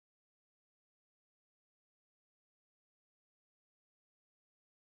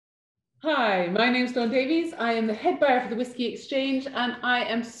Hi, my name's Davies. I am the head buyer for the Whisky Exchange, and I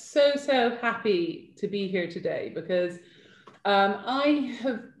am so happy to be here today because I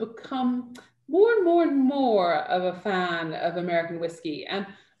have become more of a fan of American whiskey. And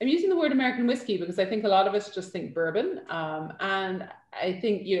I'm using the word American whiskey because I think a lot of us just think bourbon. And I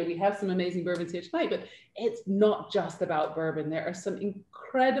think, we have some amazing bourbons here tonight, but it's not just about bourbon. There are some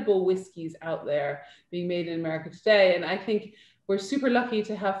incredible whiskeys out there being made in America today. And I think we're super lucky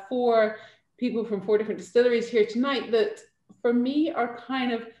to have four people from four different distilleries here tonight that, for me, are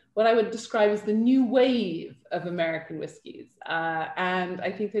kind of what I would describe as the new wave of American whiskeys. And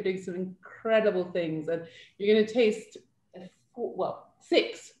I think they're doing some incredible things. And you're going to taste,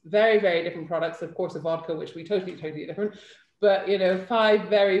 six very different products. Of course, a vodka, which we totally different. But, five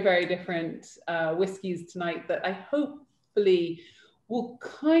very different whiskeys tonight that I hopefully will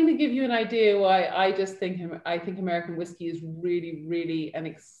kind of give you an idea why I think American whiskey is really an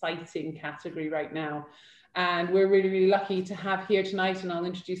exciting category right now. And we're really lucky to have here tonight, and I'll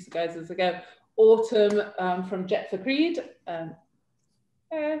introduce the guys as I go. Autumn from Jeptha Creed.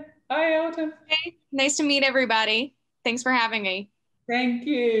 Hi, Autumn. Hey, nice to meet everybody. Thanks for having me. Thank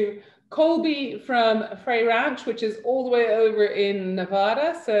you. Colby from Frey Ranch, which is all the way over in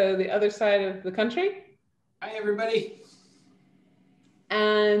Nevada, so the other side of the country. Hi, everybody.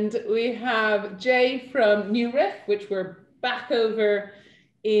 And we have Jay from New Riff, which we're back over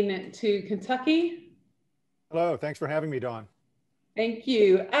into Kentucky. Hello, thanks for having me, Dawn. Thank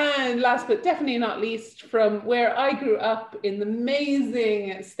you. And last but definitely not least, from where I grew up in the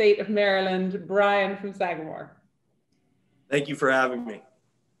amazing state of Maryland, Brian from Sagamore. Thank you for having me.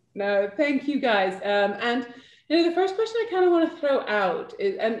 No, thank you guys. And the first question I kind of want to throw out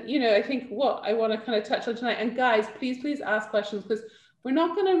is, and I think what I want to kind of touch on tonight, and guys, please ask questions, because we're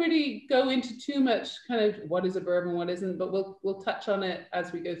not going to really go into too much kind of what is a bourbon, what isn't, but we'll touch on it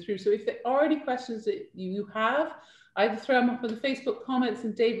as we go through. So if there are any questions that you have, either throw them up in the Facebook comments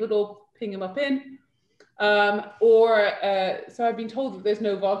and David will ping them up in. So I've been told that there's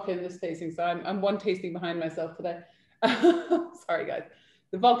no vodka in this tasting, so I'm one tasting behind myself today. Sorry, guys.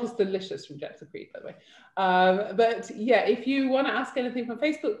 The vodka's delicious from Jeptha Creek, by the way. But yeah, if you want to ask anything from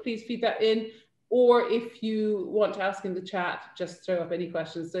Facebook, please feed that in. Or if you want to ask in the chat, just throw up any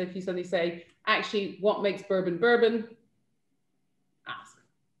questions. So if you suddenly say, actually, what makes bourbon,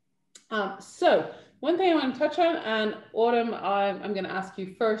 ask. So one thing I want to touch on, and Autumn, I'm going to ask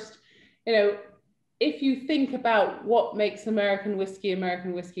you first, if you think about what makes American whiskey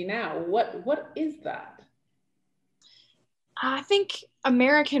now, what is that? I think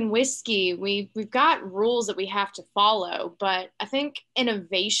American whiskey, we've got rules that we have to follow, but I think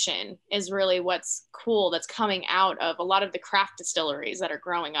innovation is really what's cool that's coming out of a lot of the craft distilleries that are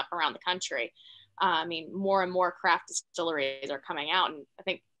growing up around the country. I mean, more and more craft distilleries are coming out, and I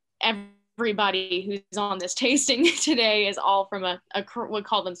think everybody who's on this tasting today is all from a would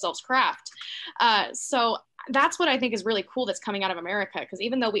call themselves craft. So that's what I think is really cool that's coming out of America, because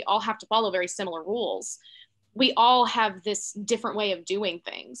even though we all have to follow very similar rules, we all have this different way of doing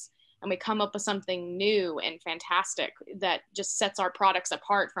things, and we come up with something new and fantastic that just sets our products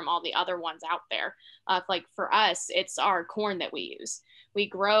apart from all the other ones out there. Like for us, it's our corn that we use. We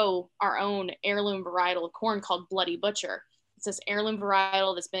grow our own heirloom varietal of corn called Bloody Butcher. It's this heirloom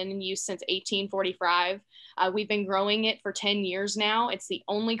varietal that's been in use since 1845. We've been growing it for 10 years now. It's the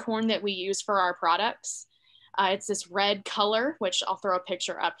only corn that we use for our products. It's this red color, which I'll throw a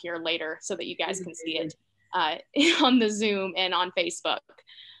picture up here later so that you guys can see it. On the Zoom and on Facebook.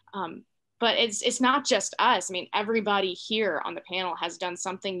 But it's not just us. I mean, everybody here on the panel has done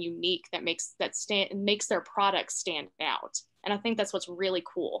something unique that makes their products stand out. And I think that's what's really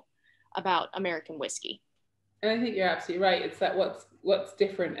cool about American whiskey. And I think you're absolutely right. It's that what's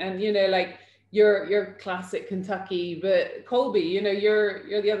different. And like you're classic Kentucky, but Colby,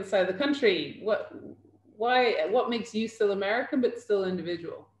 you're the other side of the country. What makes you still American but still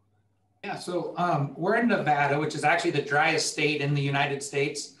individual? Yeah, so we're in Nevada, which is actually the driest state in the United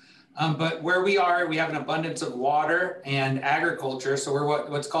States. But where we are, we have an abundance of water and agriculture. So we're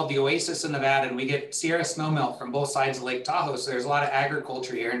what's called the Oasis of Nevada, and we get Sierra snowmelt from both sides of Lake Tahoe. So there's a lot of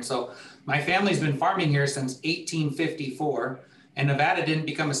agriculture here. And so my family's been farming here since 1854, and Nevada didn't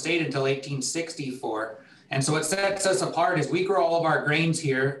become a state until 1864. And so what sets us apart is we grow all of our grains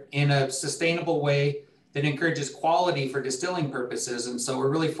here in a sustainable way that encourages quality for distilling purposes. And so we're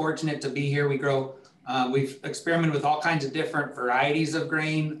really fortunate to be here. We've experimented with all kinds of different varieties of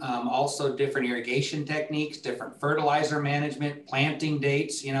grain, also different irrigation techniques, different fertilizer management, planting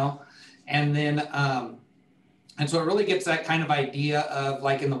dates, and then, and so it really gets that kind of idea of,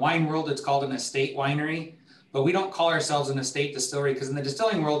 like in the wine world, it's called an estate winery. but we don't call ourselves an estate distillery because in the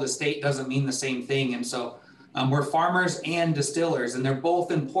distilling world, estate doesn't mean the same thing. And so we're farmers and distillers, and they're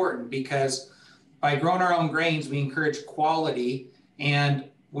both important because by growing our own grains, we encourage quality. And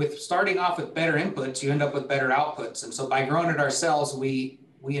with starting off with better inputs, you end up with better outputs. And so by growing it ourselves, we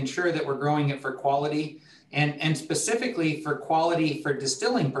ensure that we're growing it for quality and specifically for quality for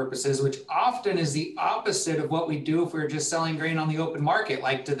distilling purposes, which often is the opposite of what we do if we were just selling grain on the open market,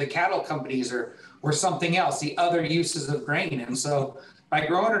 like to the cattle companies or something else, the other uses of grain. And so by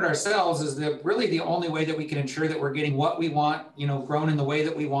growing it ourselves is really the only way that we can ensure that we're getting what we want, grown in the way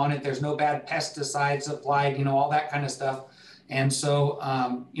that we want it. There's no bad pesticides applied, all that kind of stuff. And so,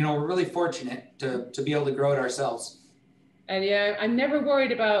 we're really fortunate to be able to grow it ourselves. And yeah, I'm never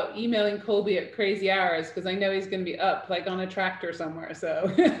worried about emailing Colby at crazy hours because I know he's going to be up like on a tractor somewhere. So,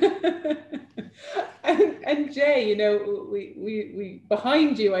 and Jay, we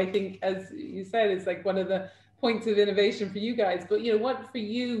behind you, I think, as you said, is like one of the points of innovation for you guys. But what for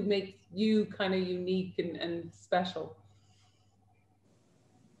you makes you kind of unique and special?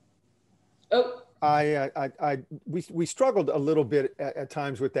 Oh. We struggled a little bit at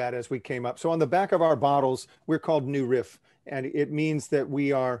times with that as we came up. So on the back of our bottles, we're called New Riff, and it means that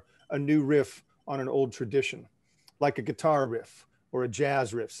we are a new riff on an old tradition, like a guitar riff or a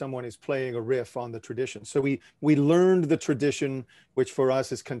jazz riff. Someone is playing a riff on the tradition. So we learned the tradition, which for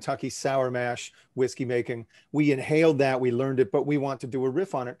us is Kentucky sour mash whiskey making. We inhaled that, we learned it, but we want to do a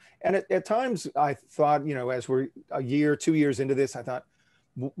riff on it. And at times I thought, as we're a year, 2 years into this, I thought,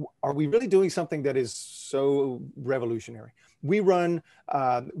 are we really doing something that is so revolutionary? We run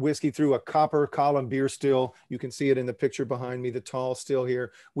whiskey through a copper column beer still. You can see it in the picture behind me, the tall still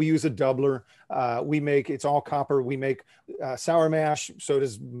here. We use a doubler. It's all copper. We make sour mash. So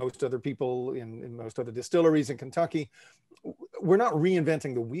does most other people in most other distilleries in Kentucky. We're not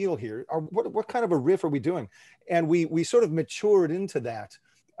reinventing the wheel here. What kind of a riff are we doing? And we sort of matured into that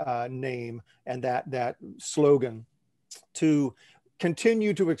name and that slogan to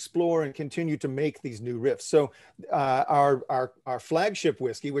continue to explore and continue to make these new riffs. So our flagship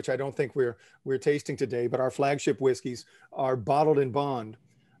whiskey, which I don't think we're tasting today, but our flagship whiskeys are bottled in bond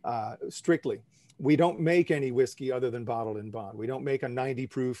strictly. We don't make any whiskey other than bottled in bond. We don't make a 90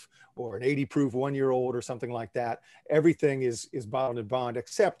 proof or an 80 proof 1 year old or something like that. Everything is bottled in bond,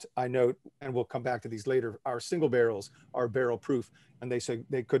 except I note, and we'll come back to these later, our single barrels are barrel proof, and they say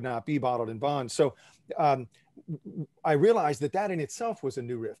they could not be bottled in bond. So I realized that in itself was a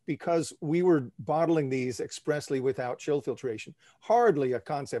new riff because we were bottling these expressly without chill filtration. Hardly a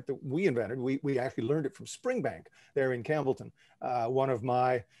concept that we invented. We actually learned it from Springbank there in Campbellton, one of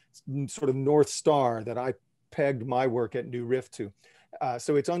my sort of North Star that I pegged my work at New Riff to.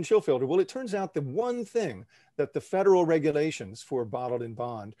 So it's unchill filtered. Well, it turns out the one thing that the federal regulations for bottled in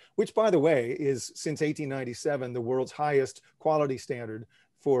bond, which by the way is since 1897 the world's highest quality standard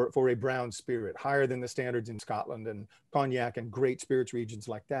for a brown spirit, higher than the standards in Scotland and cognac and great spirits regions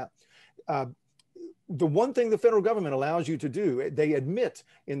like that. The one thing the federal government allows you to do, they admit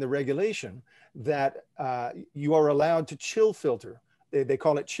in the regulation that you are allowed to chill filter. They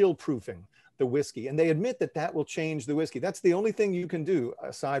call it chill proofing the whiskey, and they admit that will change the whiskey. That's the only thing you can do,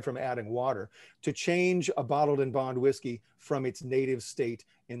 aside from adding water, to change a bottled in bond whiskey from its native state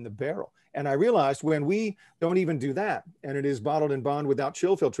in the barrel. And I realized when we don't even do that, and it is bottled in bond without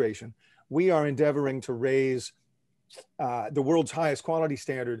chill filtration, we are endeavoring to raise the world's highest quality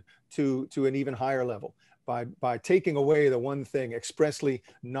standard to an even higher level by taking away the one thing, expressly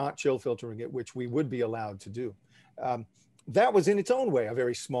not chill filtering it, which we would be allowed to do. That was in its own way a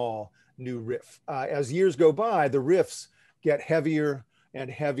very small new riff. As years go by, the riffs get heavier and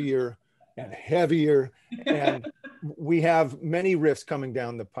heavier and heavier, and we have many riffs coming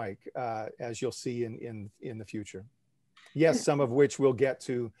down the pike, as you'll see in the future. Yes, some of which we'll get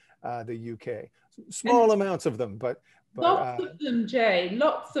to the UK. Small amounts of them, but lots of them, Jay.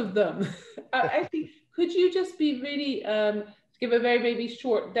 Lots of them. Actually, could you just be really give a very maybe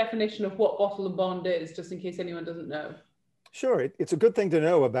short definition of what bottle and bond is, just in case anyone doesn't know? Sure. It's a good thing to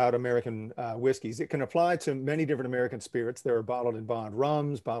know about American whiskeys. It can apply to many different American spirits. There are bottled in bond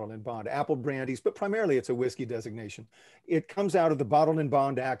rums, bottled in bond apple brandies, but primarily it's a whiskey designation. It comes out of the Bottled in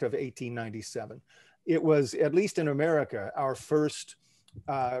Bond Act of 1897. It was, at least in America, our first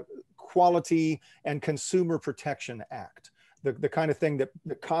quality and consumer protection act. The kind of thing that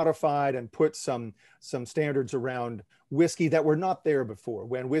codified and put some standards around whiskey that were not there before,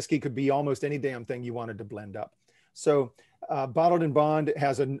 when whiskey could be almost any damn thing you wanted to blend up. So bottled in bond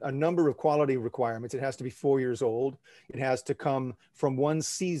has a number of quality requirements. It has to be 4 years old. It has to come from one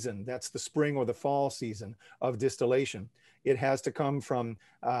season, that's the spring or the fall season of distillation. It has to come from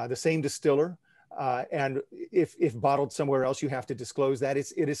the same distiller. And if bottled somewhere else, you have to disclose that.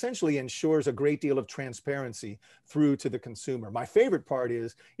 It essentially ensures a great deal of transparency through to the consumer. My favorite part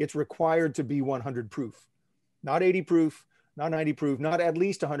is it's required to be 100 proof, not 80 proof, not 90 proof, not at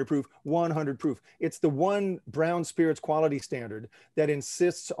least 100 proof, 100 proof. It's the one brown spirits quality standard that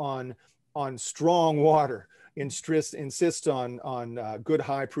insists on strong water, insists on good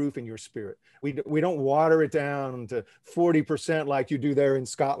high proof in your spirit. We don't water it down to 40% like you do there in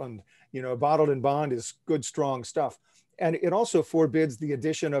Scotland. You know, bottled and bond is good, strong stuff. And it also forbids the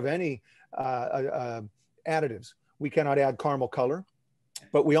addition of any additives. We cannot add caramel color,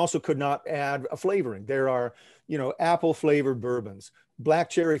 but we also could not add a flavoring. There are, you know, apple flavored bourbons, black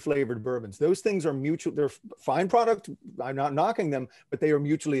cherry flavored bourbons. Those things are mutual. They're fine product. I'm not knocking them, but they are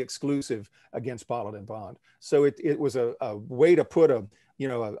mutually exclusive against bottled and bond. So it was a way to put a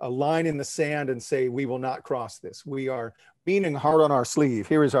line in the sand and say, we will not cross this. We are meaning hard on our sleeve.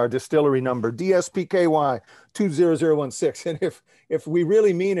 Here is our distillery number, DSPKY 20016. And if we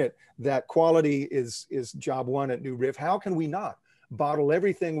really mean it, that quality is job one at New Riff, how can we not bottle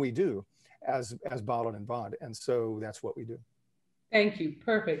everything we do as bottled and bond? And so that's what we do. Thank you.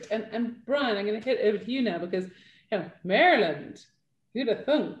 Perfect. And Brian, I'm going to hit over to you now because, you know, Maryland, who'd have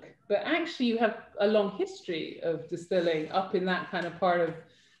thunk? But actually you have a long history of distilling up in that kind of part of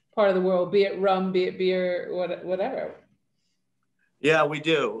the world, be it rum, be it beer, whatever. Yeah, we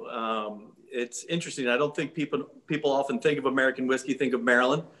do. It's interesting. I don't think people often think of American whiskey, think of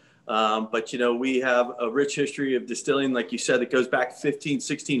Maryland. But, you know, we have a rich history of distilling, like you said, that goes back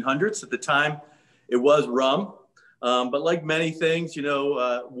 1600s. At the time, it was rum. But like many things, you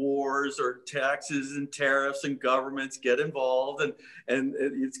know, wars or taxes and tariffs and governments get involved. And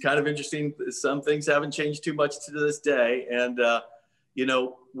it's kind of interesting. Some things haven't changed too much to this day. And, you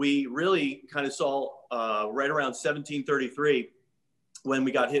know, we really kind of saw right around 1733, when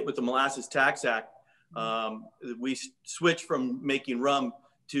we got hit with the Molasses Tax Act, we switched from making rum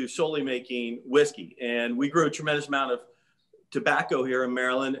to solely making whiskey. And we grew a tremendous amount of tobacco here in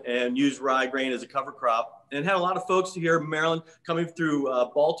Maryland and used rye grain as a cover crop, and had a lot of folks here in Maryland coming through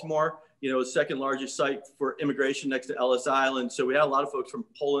Baltimore, you know, the second largest site for immigration next to Ellis Island. So we had a lot of folks from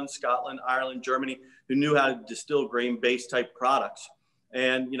Poland, Scotland, Ireland, Germany, who knew how to distill grain-based type products.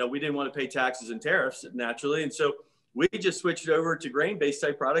 And, you know, we didn't want to pay taxes and tariffs naturally. And so we just switched over to grain-based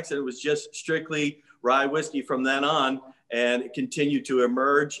type products, and it was just strictly rye whiskey from then on. And it continued to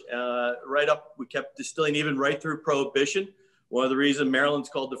emerge right up. We kept distilling even right through Prohibition. One of the reasons Maryland's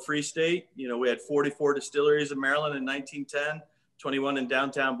called the Free State, you know, we had 44 distilleries in Maryland in 1910, 21 in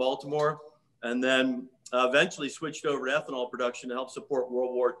downtown Baltimore, and then eventually switched over to ethanol production to help support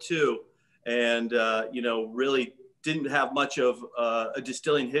World War II. And, you know, really didn't have much of a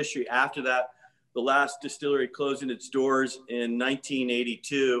distilling history after that. The last distillery closing its doors in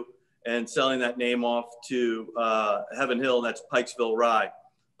 1982 and selling that name off to Heaven Hill, and that's Pikesville Rye.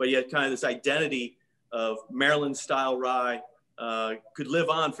 But yet kind of this identity of Maryland style rye could live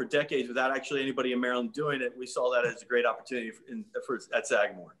on for decades without actually anybody in Maryland doing it. We saw that as a great opportunity at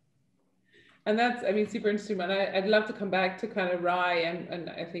Sagamore. And that's, I mean, super interesting. And I'd love to come back to kind of rye, and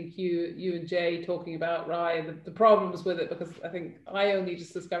I think you and Jay talking about rye and the problems with it, because I think I only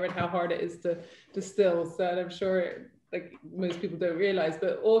just discovered how hard it is to distill. So I'm sure like most people don't realize,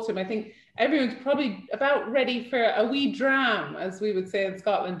 but Autumn, I think everyone's probably about ready for a wee dram, as we would say in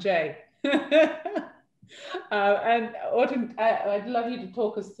Scotland, Jay. And Autumn, I'd love you to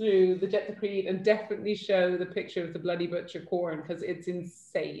talk us through the Jeptha Creed and definitely show the picture of the Bloody Butcher corn, because it's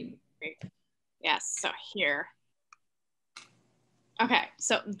insane. Yes, so here. Okay,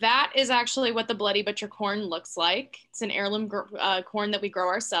 so that is actually what the Bloody Butcher corn looks like. It's an heirloom corn that we grow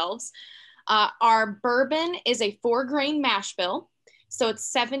ourselves. Our bourbon is a 4-grain mash bill. So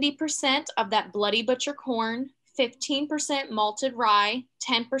it's 70% of that Bloody Butcher corn, 15% malted rye,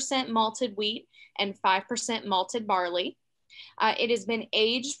 10% malted wheat, and 5% malted barley. It has been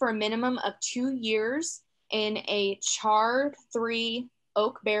aged for a minimum of 2 years in a char 3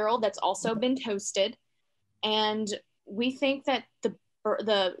 oak barrel that's also been toasted. And we think that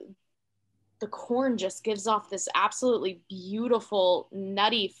the corn just gives off this absolutely beautiful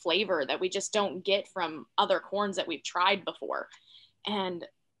nutty flavor that we just don't get from other corns that we've tried before. And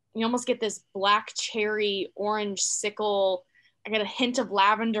you almost get this black cherry, orange sickle. I got a hint of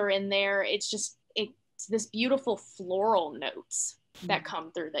lavender in there. It's this beautiful floral notes that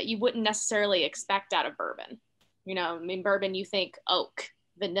come through that you wouldn't necessarily expect out of bourbon. You know, I mean, bourbon, you think oak,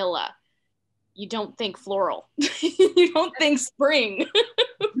 vanilla. You don't think floral. You don't think spring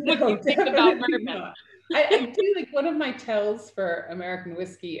when you think about bourbon. I do like one of my tells for American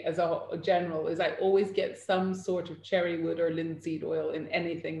whiskey as a general is I always get some sort of cherry wood or linseed oil in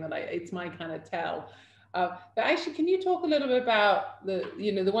anything that it's my kind of tell. But actually, can you talk a little bit about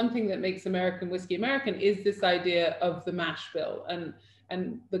the one thing that makes American whiskey American is this idea of the mash bill, and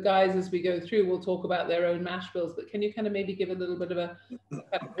the guys as we go through will talk about their own mash bills. But can you kind of maybe give a little bit of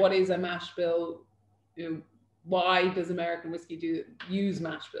what is a mash bill? Why does American whiskey use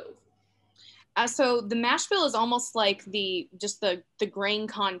mash bills? So the mash bill is almost like the grain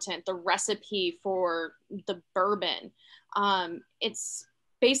content, the recipe for the bourbon. It's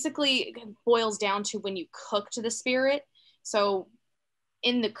basically boils down to when you cooked the spirit. So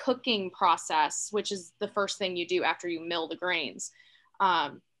in the cooking process, which is the first thing you do after you mill the grains,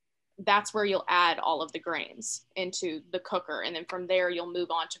 that's where you'll add all of the grains into the cooker. And then from there, you'll move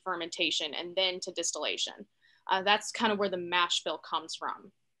on to fermentation and then to distillation. That's kind of where the mash bill comes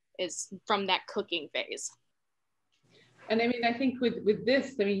from, is from that cooking phase. And I mean, I think with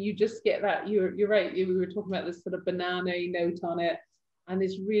this, I mean, you just get that, you're right. We were talking about this sort of banana note on it. And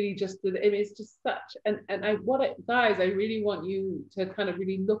it's really just, it's just such, guys, I really want you to kind of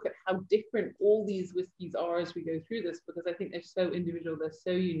really look at how different all these whiskeys are as we go through this, because I think they're so individual, they're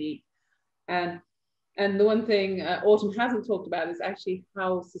so unique. And the one thing Autumn hasn't talked about is actually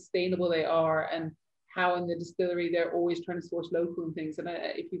how sustainable they are, and how in the distillery they're always trying to source local and things. And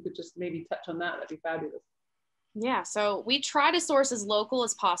if you could just maybe touch on that, that'd be fabulous. Yeah, so we try to source as local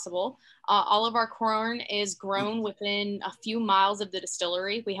as possible. All of our corn is grown within a few miles of the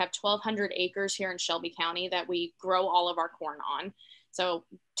distillery. We have 1,200 acres here in Shelby County that we grow all of our corn on. So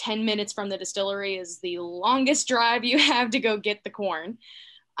 10 minutes from the distillery is the longest drive you have to go get the corn.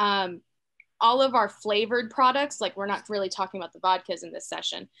 All of our flavored products, like we're not really talking about the vodkas in this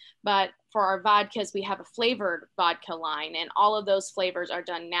session, but for our vodkas, we have a flavored vodka line, and all of those flavors are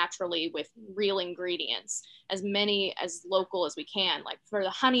done naturally with real ingredients, as many as local as we can. Like for the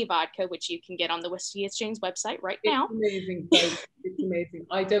honey vodka, which you can get on the Whiskey Exchange website right now. It's amazing, folks. It's amazing.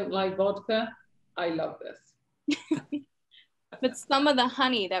 I don't like vodka. I love this. But some of the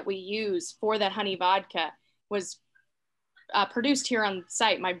honey that we use for that honey vodka was produced here on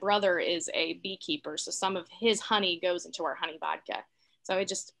site. My brother is a beekeeper, so some of his honey goes into our honey vodka. So it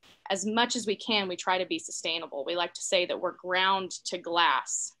just, as much as we can, we try to be sustainable. We like to say that we're ground to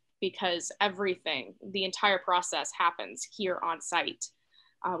glass, because everything, the entire process happens here on site.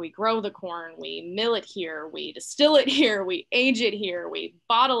 We grow the corn, we mill it here, we distill it here, we age it here, we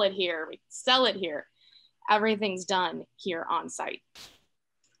bottle it here, we sell it here. Everything's done here on site.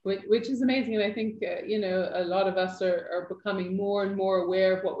 Which is amazing. And I think, a lot of us are becoming more and more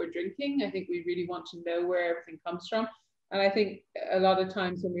aware of what we're drinking. I think we really want to know where everything comes from. And I think a lot of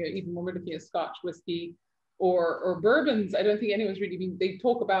times when we're looking at Scotch whiskey or bourbons, I don't think anyone's really they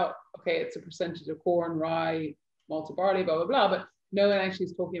talk about, okay, it's a percentage of corn, rye, malted barley, blah, blah, blah, but no one actually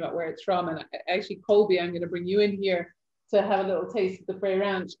is talking about where it's from. And actually, Colby, I'm going to bring you in here to have a little taste of the Frey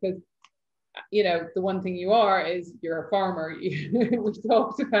Ranch, because the one thing you are is you're a farmer. We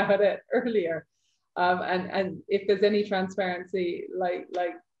talked about it earlier. And if there's any transparency, like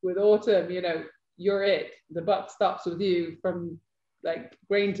with Autumn, you're it. The buck stops with you from like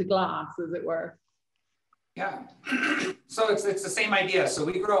grain to glass, as it were. Yeah. So it's the same idea. So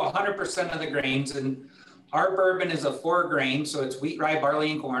we grow 100% of the grains, and our bourbon is a 4 grain. So it's wheat, rye,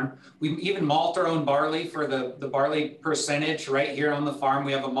 barley, and corn. We even malt our own barley for the barley percentage right here on the farm.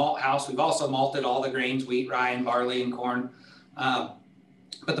 We have a malt house. We've also malted all the grains, wheat, rye, and barley, and corn.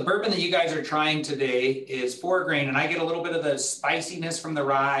 But the bourbon that you guys are trying today is 4 grain. And I get a little bit of the spiciness from the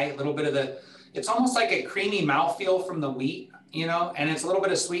rye, a little bit of it's almost like a creamy mouthfeel from the wheat, and it's a little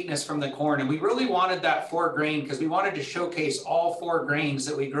bit of sweetness from the corn. And we really wanted that 4 grain because we wanted to showcase all 4 grains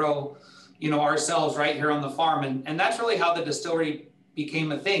that we grow ourselves right here on the farm. And that's really how the distillery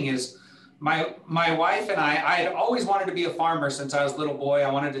became a thing. Is my wife and I had always wanted to be a farmer since I was a little boy. I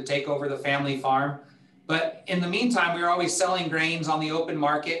wanted to take over the family farm. But in the meantime, we were always selling grains on the open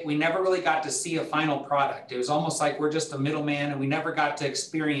market. We never really got to see a final product. It was almost like we're just a middleman, and we never got to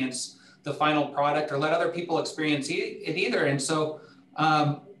experience the final product or let other people experience it either. And so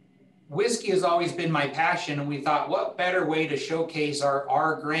whiskey has always been my passion, and we thought, what better way to showcase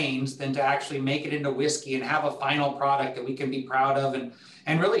our grains than to actually make it into whiskey and have a final product that we can be proud of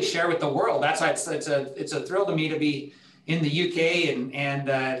and really share with the world. That's why it's a thrill to me to be in the UK and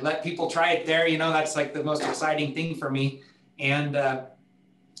let people try it there. That's like the most exciting thing for me. And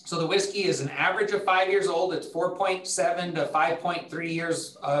so the whiskey is an average of 5 years old. It's 4.7 to 5.3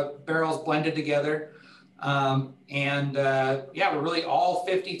 years barrels blended together. We're really all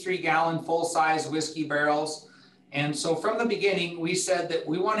 53-gallon full-size whiskey barrels. And so from the beginning, we said that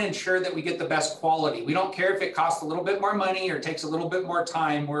we want to ensure that we get the best quality. We don't care if it costs a little bit more money or takes a little bit more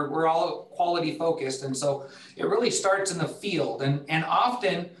time. We're all quality focused. And so it really starts in the field. And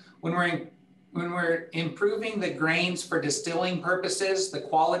often when we're improving the grains for distilling purposes, the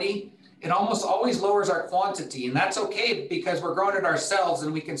quality, it almost always lowers our quantity. And that's okay because we're growing it ourselves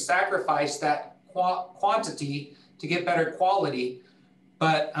and we can sacrifice that quantity to get better quality.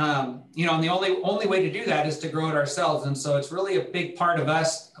 But, you know, and the only way to do that is to grow it ourselves. And so it's really a big part of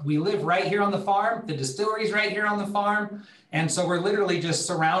us. We live right here on the farm. The distillery's right here on the farm. And so we're literally just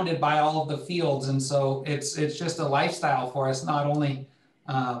surrounded by all of the fields. And so it's just a lifestyle for us, not only,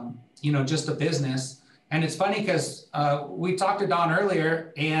 you know, just a business. And it's funny because we talked to Don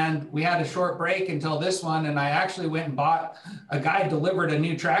earlier and we had a short break until this one. And I actually went and bought, a guy delivered a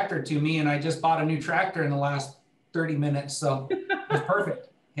new tractor to me, and I just bought a new tractor in the last 30 minutes. So it's perfect.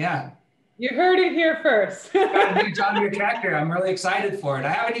 Yeah. You heard it here first. Got a new John Deere tractor. I'm really excited for it.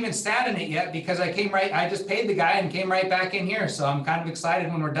 I haven't even sat in it yet because I just paid the guy and came right back in here. So I'm kind of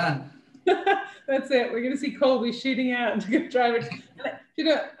excited when we're done. That's it. We're going to see Colby shooting out to go drive it. You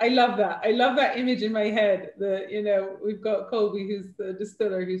know, I love that. I love that image in my head. You know, we've got Colby, who's the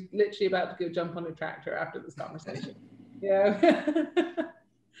distiller, who's literally about to go jump on a tractor after this conversation. Yeah.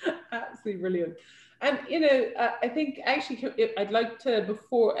 Absolutely brilliant. And, you know, I think actually I'd like to,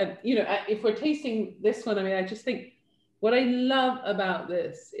 before, you know, if we're tasting this one, I mean, I just think what I love about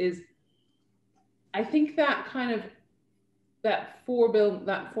this is, I think that kind of, that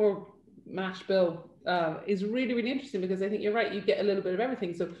four mash bill is really, really interesting, because I think you're right, you get a little bit of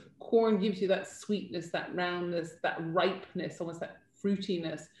everything. So corn gives you that sweetness, that roundness, that ripeness, almost that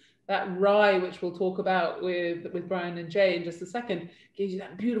fruitiness. That rye, which we'll talk about with Brian and Jay in just a second, gives you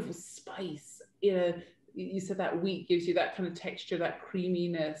that beautiful spice. You know, you said that wheat gives you that kind of texture, that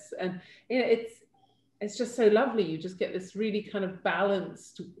creaminess, and you know, it's just so lovely. You just get this really kind of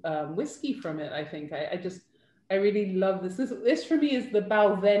balanced whiskey from it. I think I really love this. This for me is the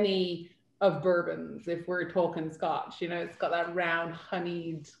Balvenie of bourbons. If we're talking Scotch, you know, it's got that round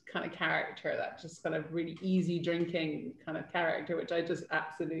honeyed kind of character, that just kind of really easy drinking kind of character, which I just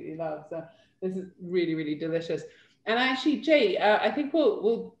absolutely love. So this is really, really delicious. And actually, Jay, I think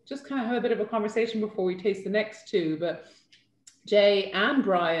we'll just kind of have a bit of a conversation before we taste the next two. But Jay and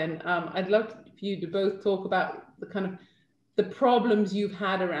Brian, I'd love for you to both talk about the kind of the problems you've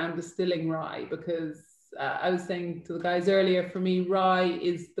had around distilling rye, because I was saying to the guys earlier, for me, rye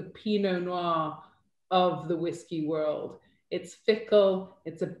is the Pinot Noir of the whiskey world. It's fickle,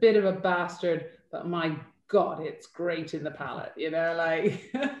 it's a bit of a bastard, but my God, it's great in the palate, you know, like.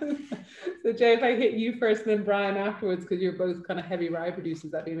 So Jay, if I hit you first and then Brian afterwards, because you're both kind of heavy rye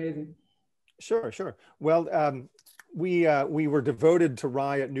producers, that'd be amazing. Sure. Well, we were devoted to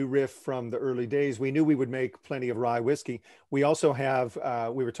rye at New Riff from the early days. We knew we would make plenty of rye whiskey. We also have,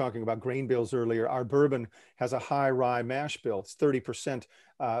 we were talking about grain bills earlier. Our bourbon has a high rye mash bill. It's 30%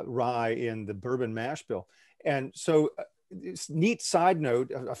 rye in the bourbon mash bill. And so neat side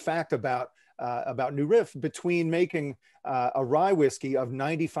note, a fact about New Riff, between making a rye whiskey of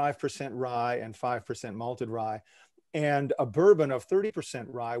 95% rye and 5% malted rye and a bourbon of 30%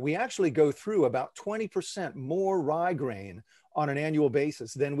 rye, we actually go through about 20% more rye grain on an annual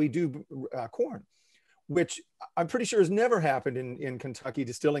basis than we do corn, which I'm pretty sure has never happened in Kentucky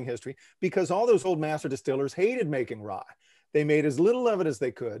distilling history, because all those old master distillers hated making rye. They made as little of it as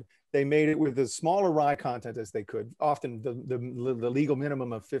they could. They made it with as smaller rye content as they could, often the legal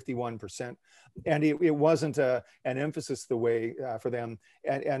minimum of 51%. And it wasn't an emphasis the way for them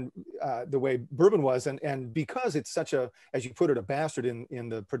and the way bourbon was. And because it's such a, as you put it, a bastard in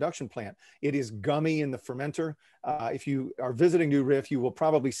the production plant, it is gummy in the fermenter. If you are visiting New Riff, you will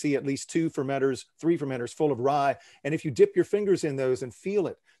probably see at least 3 fermenters full of rye. And if you dip your fingers in those and feel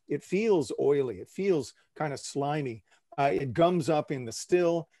it, it feels oily. It feels kind of slimy. It gums up in the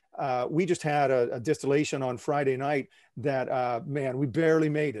still. We just had a distillation on Friday night that, man, we barely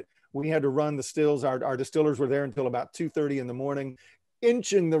made it. We had to run the stills. Our distillers were there until about 2:30 in the morning,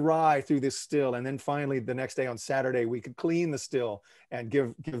 inching the rye through this still. And then finally, the next day on Saturday, we could clean the still and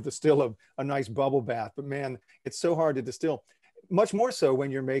give the still a nice bubble bath. But man, it's so hard to distill. Much more so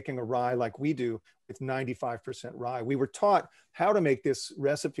when you're making a rye like we do with 95% rye. We were taught how to make this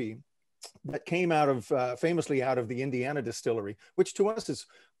recipe that came out of, famously out of the Indiana distillery, which to us is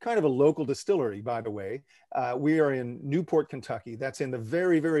kind of a local distillery, by the way. We are in Newport, Kentucky. That's in the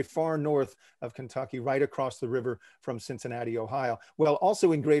very, very far north of Kentucky, right across the river from Cincinnati, Ohio. Well,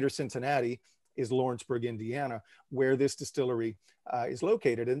 also in greater Cincinnati is Lawrenceburg, Indiana, where this distillery is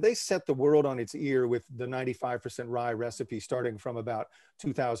located. And they set the world on its ear with the 95% rye recipe starting from about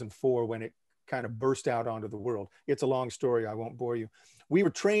 2004, when it kind of burst out onto the world. It's a long story. I won't bore you. We were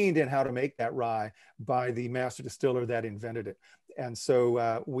trained in how to make that rye by the master distiller that invented it. And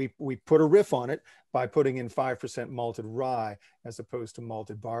so we put a riff on it by putting in 5% malted rye as opposed to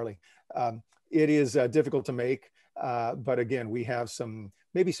malted barley. It is difficult to make, but again, we have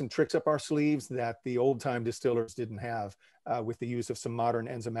maybe some tricks up our sleeves that the old time distillers didn't have with the use of some modern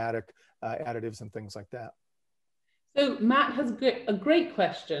enzymatic additives and things like that. So Matt has a great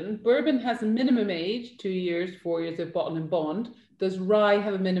question. Bourbon has a minimum age, 2 years, 4 years of bottle and bond. Does rye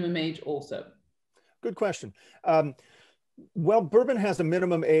have a minimum age also? Good question. Well, bourbon has a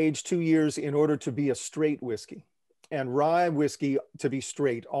minimum age 2 years in order to be a straight whiskey. And rye whiskey, to be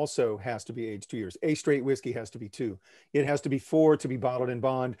straight, also has to be aged 2 years. A straight whiskey has to be 2. It has to be 4 to be bottled in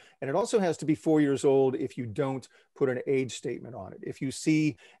bond. And it also has to be 4 years old if you don't put an age statement on it. If you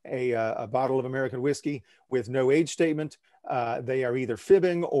see a bottle of American whiskey with no age statement, they are either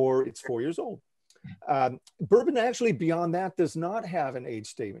fibbing or it's 4 years old. Bourbon actually beyond that does not have an age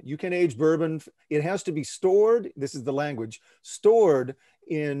statement. You can age bourbon. It has to be stored. This is the language, stored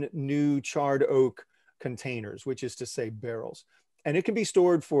in new charred oak containers, which is to say barrels. And it can be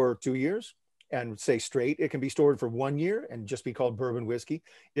stored for 2 years and say straight. It can be stored for 1 year and just be called bourbon whiskey.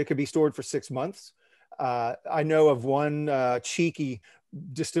 It could be stored for 6 months. I know of one cheeky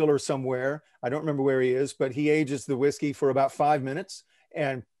distiller somewhere. I don't remember where he is, but he ages the whiskey for about 5 minutes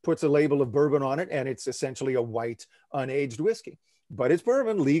and puts a label of bourbon on it. And it's essentially a white unaged whiskey, but it's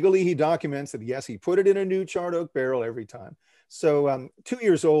bourbon. Legally, he documents that, yes, he put it in a new charred oak barrel every time. So 2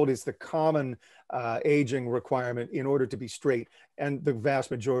 years old is the common aging requirement in order to be straight. And the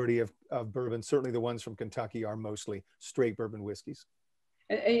vast majority of bourbon, certainly the ones from Kentucky, are mostly straight bourbon whiskeys.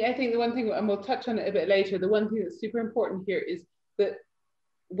 I think the one thing, and we'll touch on it a bit later, the one thing that's super important here is that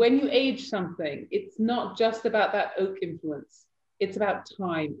when you age something, it's not just about that oak influence. It's about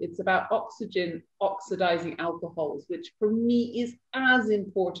time. It's about oxygen oxidizing alcohols, which for me is as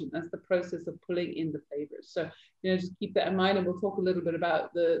important as the process of pulling in the flavors. So, just keep that in mind. And we'll talk a little bit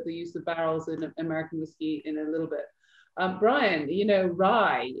about the use of barrels in American whiskey in a little bit. Brian,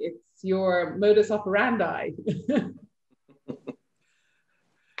 rye, it's your modus operandi.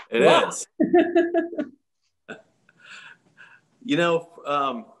 It is.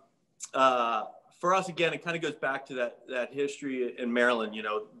 For us, again, it kind of goes back to that history in Maryland,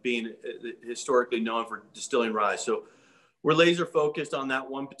 being historically known for distilling rye. So we're laser focused on that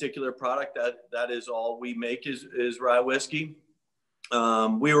one particular product. That is all we make is rye whiskey.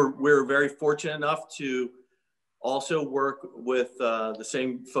 We were very fortunate enough to also work with the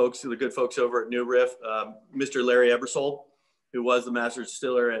same folks, the good folks over at New Riff, Mr. Larry Ebersold, who was the master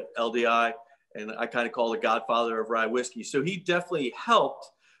distiller at LDI, and I kind of call the godfather of rye whiskey. So he definitely helped.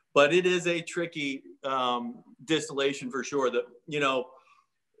 But it is a tricky distillation for sure. That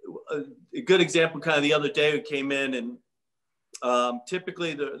a good example, kind of the other day, we came in and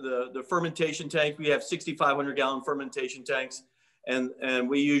typically the fermentation tank, we have 6,500 gallon fermentation tanks, and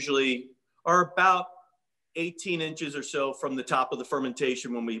we usually are about 18 inches or so from the top of the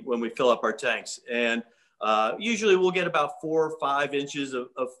fermentation when we fill up our tanks, and usually we'll get about 4 or 5 inches of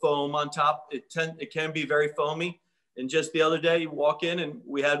foam on top. It can be very foamy. And just the other day, you walk in and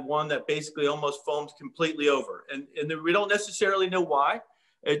we had one that basically almost foamed completely over. And we don't necessarily know why.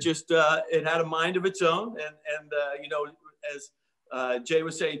 It just, it had a mind of its own. And as Jay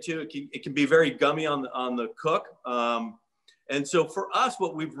was saying too, it can be very gummy on the cook. And so for us,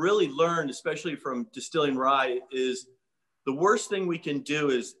 what we've really learned, especially from distilling rye, is the worst thing we can do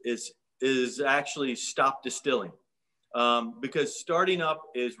is actually stop distilling. Because starting up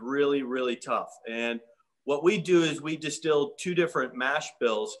is really, really tough. And what we do is we distill 2 different mash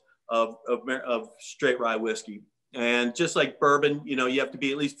bills of straight rye whiskey. And just like bourbon, you have to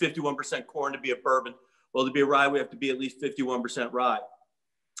be at least 51% corn to be a bourbon. Well, to be a rye, we have to be at least 51% rye.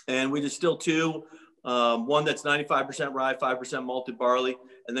 And we distill 2, one that's 95% rye, 5% malted barley.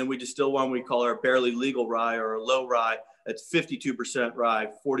 And then we distill one we call our barely legal rye, or a low rye, that's 52% rye,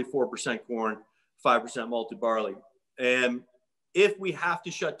 44% corn, 5% malted barley. And if we have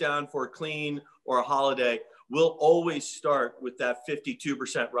to shut down for a clean or a holiday, we'll always start with that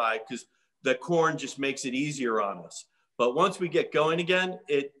 52% rye, because the corn just makes it easier on us. But once we get going again,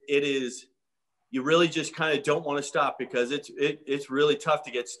 it is, you really just kind of don't want to stop, because it's really tough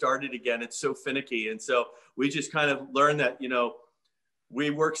to get started again. It's so finicky. And so we just kind of learned that, we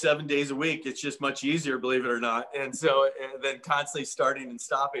work 7 days a week. It's just much easier, believe it or not. And so then constantly starting and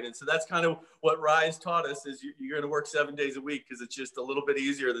stopping. And so that's kind of what rye has taught us, is you're going to work 7 days a week, because it's just a little bit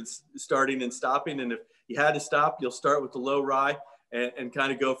easier than starting and stopping. And if you had to stop, you'll start with the low rye and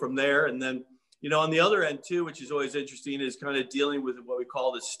kind of go from there. And then You know, on the other end too, which is always interesting, is kind of dealing with what we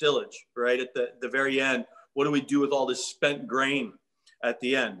call the stillage, right? At the very end, what do we do with all this spent grain at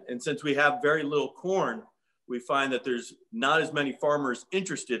the end? And since we have very little corn, we find that there's not as many farmers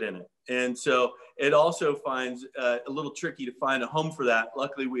interested in it. And so it also finds a little tricky to find a home for that.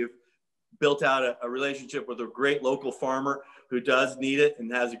 Luckily, we've built out a relationship with a great local farmer who does need it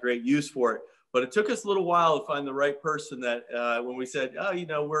and has a great use for it. But it took us a little while to find the right person that when we said, oh, you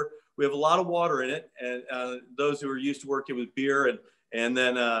know, we have a lot of water in it. And those who are used to working with beer and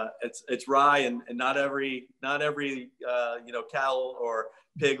then it's rye, and not every you know, cow or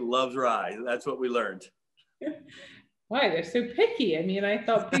pig loves rye. That's what we learned. Why, they're so picky. I mean, I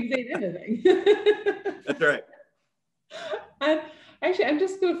thought pigs ate anything. That's right. And actually, I'm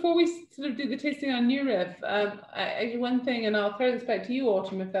just, before we sort of do the tasting on New Riff, actually one thing, and I'll throw this back to you,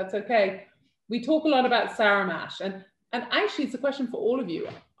 Autumn, if that's okay. We talk a lot about sour mash, and actually it's a question for all of you.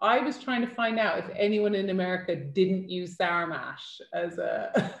 I was trying to find out if anyone in America didn't use sour mash as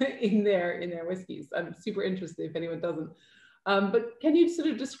in their whiskeys. I'm super interested if anyone doesn't. But can you sort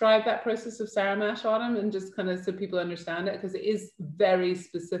of describe that process of sour mash, Autumn, and just kind of so people understand it, because it is very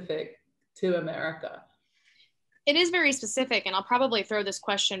specific to America. It is very specific, and I'll probably throw this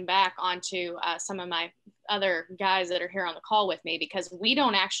question back onto some of my other guys that are here on the call with me, because we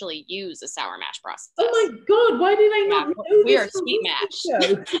don't actually use a sour mash process. Oh my God, why did I not know we this are sweet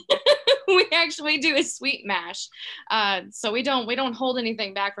mash. We actually do a sweet mash. So we don't hold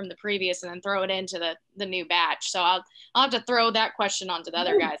anything back from the previous and then throw it into the new batch. So I'll have to throw that question onto the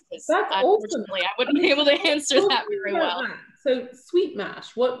other guys, because unfortunately I wouldn't be able to answer that very well. So sweet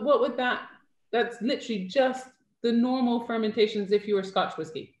mash, what would that, that's literally just the normal fermentations if you were Scotch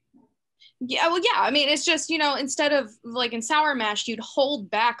whiskey. Yeah, well, yeah. I mean, it's just, you know, instead of like in sour mash, you'd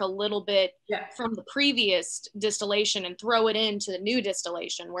hold back a little bit from the previous distillation and throw it into the new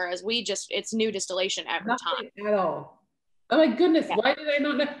distillation. Whereas it's new distillation every time. At all. Oh my goodness, why did I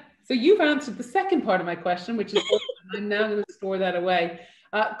not know? So you've answered the second part of my question, which is I'm now going to store that away.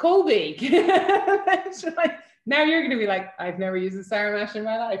 Colby, now you're going to be like, I've never used a sour mash in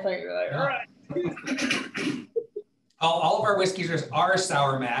my life. Right? You're like, all right. All of our whiskeys are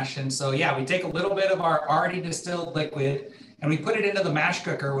sour mash. And so, yeah, we take a little bit of our already distilled liquid and we put it into the mash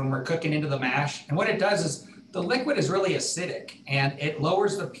cooker when we're cooking into the mash. And what it does is the liquid is really acidic and it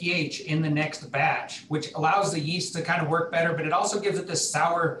lowers the pH in the next batch, which allows the yeast to kind of work better, but it also gives it this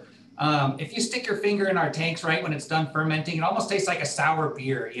sour, if you stick your finger in our tanks right when it's done fermenting, it almost tastes like a sour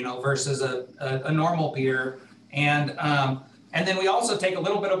beer, you know, versus a normal beer. And then we also take a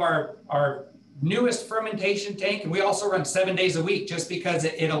little bit of our newest fermentation tank, and we also run 7 days a week just because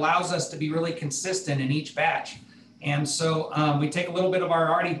it allows us to be really consistent in each batch. And so we take a little bit of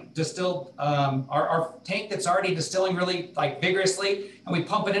our already distilled, our tank that's already distilling really like vigorously, and we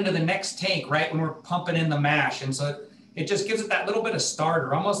pump it into the next tank right when we're pumping in the mash. And so it just gives it that little bit of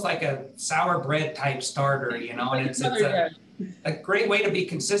starter, almost like a sour bread type starter, you know, and it's a great way to be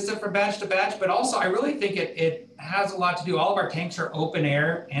consistent from batch to batch, but also I really think it has a lot to do. All of our tanks are open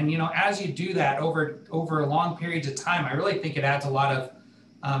air, and you know, as you do that over long periods of time, I really think it adds a lot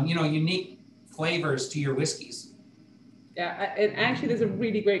of you know, unique flavors to your whiskeys. Yeah, and actually there's a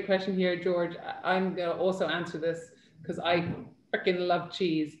really great question here, George. I'm going to also answer this because I freaking love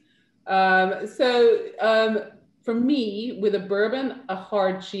cheese. For me, with a bourbon, a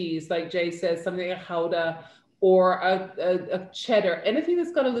hard cheese, like Jay says, something like a Gouda or a cheddar, anything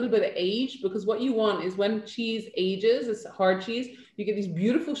that's got a little bit of age, because what you want is when cheese ages, it's hard cheese, you get these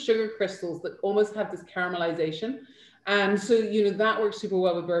beautiful sugar crystals that almost have this caramelization. And so, you know, that works super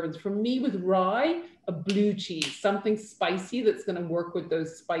well with bourbons. For me, with rye, a blue cheese, something spicy that's going to work with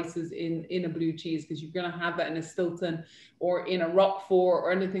those spices in a blue cheese, because you're going to have that in a Stilton or in a Roquefort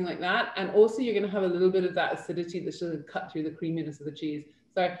or anything like that. And also you're going to have a little bit of that acidity that's going to cut through the creaminess of the cheese.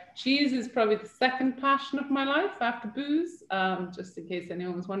 So cheese is probably the second passion of my life after booze, just in case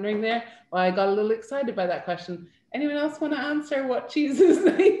anyone was wondering there. Well, I got a little excited by that question. Anyone else want to answer what cheeses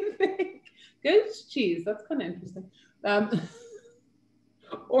they think? Goat cheese, that's kind of interesting.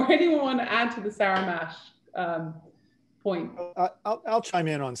 Or anyone want to add to the sour mash point? I'll chime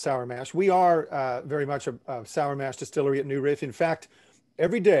in on sour mash. We are very much a sour mash distillery at New Riff. In fact,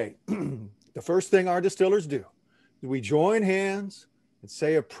 every day, the first thing our distillers do is we join hands and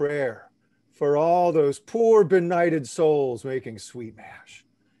say a prayer for all those poor benighted souls making sweet mash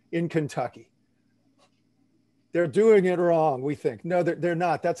in Kentucky. They're doing it wrong, we think. No, they're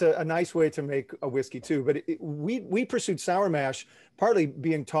not. That's a nice way to make a whiskey too. But we pursued sour mash, partly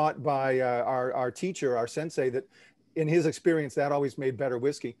being taught by our teacher, our sensei, that in his experience, that always made better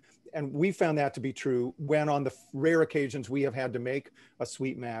whiskey. And we found that to be true when on the rare occasions we have had to make a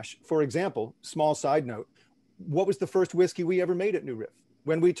sweet mash. For example, small side note, what was the first whiskey we ever made at New Riff?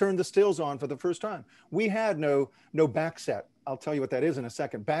 When we turned the stills on for the first time, we had no backset. I'll tell you what that is in a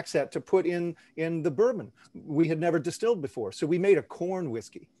second. Backset to put in the bourbon. We had never distilled before. So we made a corn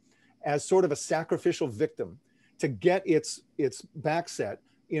whiskey as sort of a sacrificial victim to get its backset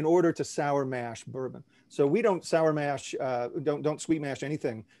in order to sour mash bourbon. So we don't sour mash, don't sweet mash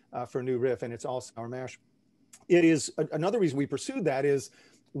anything for New Riff, and it's all sour mash. It is another reason we pursued that is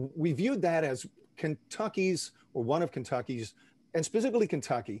we viewed that as Kentucky's, or one of Kentucky's, and specifically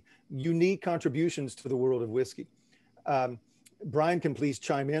Kentucky, unique contributions to the world of whiskey. Brian can please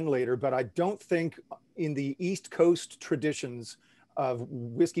chime in later, but I don't think in the East Coast traditions of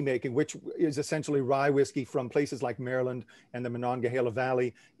whiskey making, which is essentially rye whiskey from places like Maryland and the Monongahela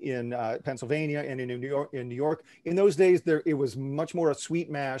Valley in Pennsylvania and in New York. In those days, it was much more a sweet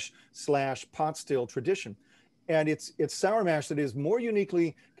mash / pot still tradition. And it's sour mash that is more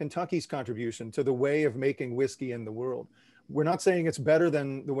uniquely Kentucky's contribution to the way of making whiskey in the world. We're not saying it's better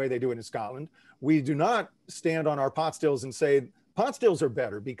than the way they do it in Scotland. We do not stand on our pot stills and say pot stills are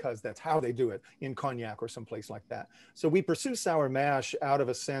better because that's how they do it in Cognac or someplace like that. So we pursue sour mash out of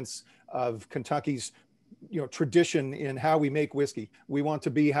a sense of Kentucky's tradition in how we make whiskey. We want to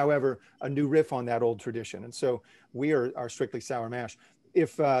be, however, a new riff on that old tradition. And so we are strictly sour mash.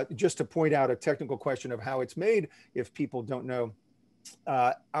 If just to point out a technical question of how it's made, if people don't know,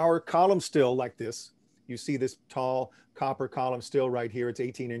 our column still like this, you see this tall copper column still right here. It's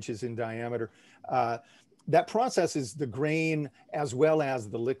 18 inches in diameter. That processes the grain as well as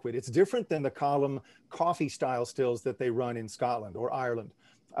the liquid. It's different than the column coffee style stills that they run in Scotland or Ireland.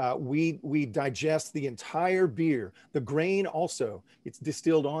 We digest the entire beer. The grain also, it's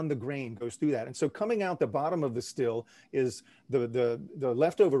distilled on the grain, goes through that. And so coming out the bottom of the still is the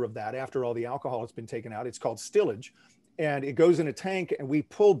leftover of that after all the alcohol has been taken out. It's called stillage. And it goes in a tank and we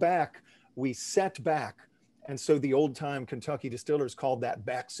pull back, we set back. And so the old time Kentucky distillers called that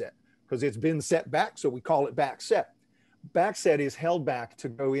backset because it's been set back. So we call it backset. Backset is held back to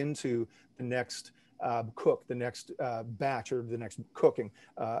go into the next cook, the next batch or the next cooking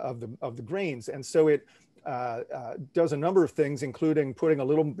of the grains. And so it does a number of things, including putting a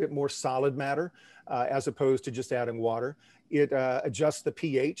little bit more solid matter as opposed to just adding water. It adjusts the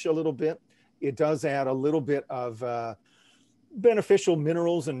pH a little bit. It does add a little bit of beneficial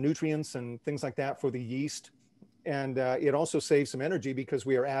minerals and nutrients and things like that for the yeast. And it also saves some energy because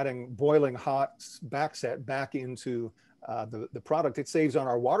we are adding boiling hot backset back into the product. It saves on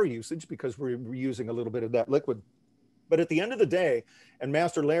our water usage because we're using a little bit of that liquid. But at the end of the day, and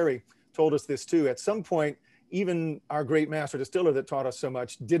Master Larry told us this too, at some point, even our great master distiller that taught us so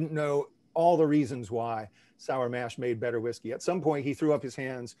much didn't know all the reasons why sour mash made better whiskey. At some point, he threw up his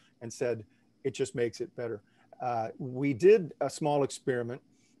hands and said, it just makes it better. We did a small experiment,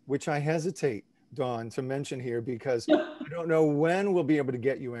 which I hesitate, Dawn, to mention here because I don't know when we'll be able to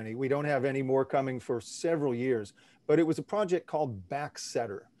get you any. We don't have any more coming for several years, but it was a project called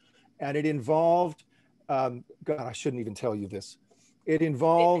Backsetter. And it involved, God, I shouldn't even tell you this. It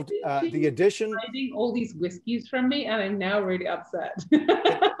involved the addition. Hiding all these whiskeys from me, and I'm now really upset.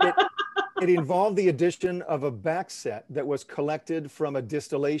 It involved the addition of a backset that was collected from a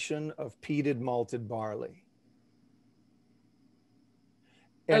distillation of peated malted barley.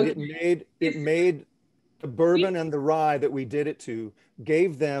 And okay. it made the bourbon and the rye that we did it to,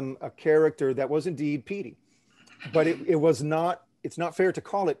 gave them a character that was indeed peaty. But it's not fair to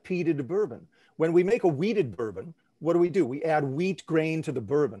call it peated bourbon. When we make a wheated bourbon, what do? We add wheat grain to the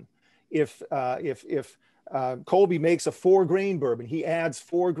bourbon. If Colby makes a 4-grain bourbon, he adds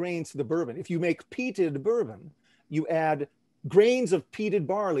 4 grains to the bourbon. If you make peated bourbon, you add grains of peated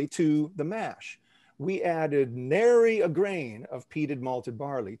barley to the mash. We added nary a grain of peated malted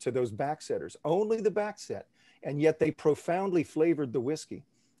barley to those backsetters, only the backset, and yet they profoundly flavored the whiskey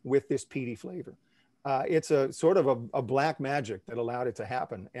with this peaty flavor. It's a sort of a black magic that allowed it to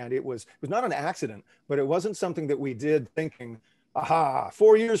happen. And it was not an accident, but it wasn't something that we did thinking, aha,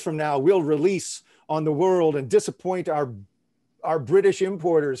 4 years from now, we'll release on the world and disappoint our British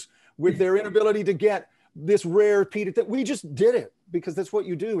importers with their inability to get this rare peated that we just did it because that's what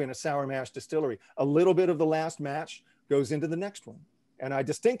you do in a sour mash distillery. A little bit of the last match goes into the next one. And I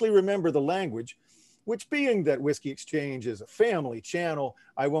distinctly remember the language, which being that Whiskey Exchange is a family channel,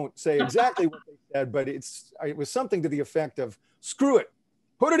 I won't say exactly what they said, but it was something to the effect of, screw it,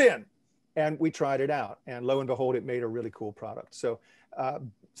 put it in. And we tried it out. And lo and behold, it made a really cool product. So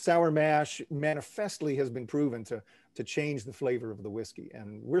sour mash manifestly has been proven to change the flavor of the whiskey.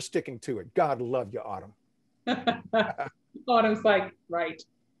 And we're sticking to it. God love you, Autumn. Autumn's like, right.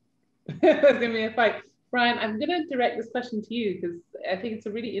 There's going to be a fight. Brian, I'm going to direct this question to you because I think it's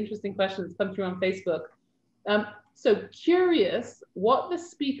a really interesting question that's come through on Facebook. So curious what the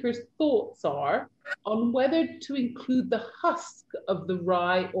speaker's thoughts are on whether to include the husk of the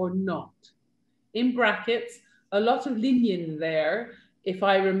rye or not. In brackets, a lot of lignin there, if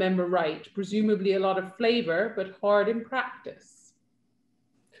I remember right, presumably a lot of flavor, but hard in practice.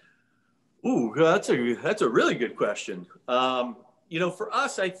 Ooh, that's a really good question. You know, for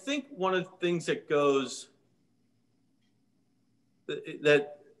us, I think one of the things that goes,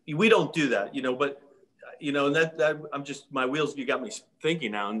 that we don't do that, you know, but, you know, and that I'm just, my wheels, you got me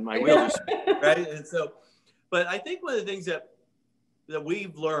thinking now, and my wheels are spinning, right? And so, but I think one of the things that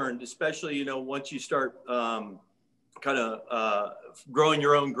we've learned, especially, you know, once you start kind of growing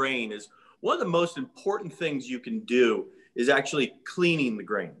your own grain, is one of the most important things you can do is actually cleaning the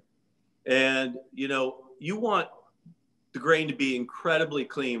grain. And, you know, you want the grain to be incredibly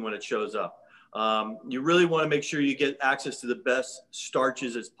clean when it shows up. You really want to make sure you get access to the best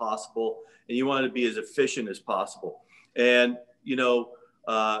starches as possible, and you want it to be as efficient as possible. And, you know,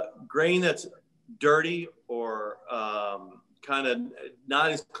 grain that's dirty or kind of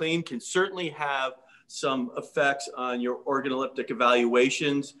not as clean can certainly have some effects on your organoleptic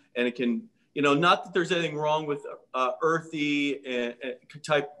evaluations. And it can, you know, not that there's anything wrong with earthy and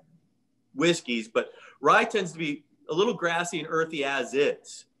type whiskeys, but rye tends to be a little grassy and earthy as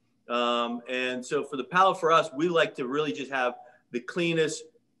is. And so for the palate, for us, we like to really just have the cleanest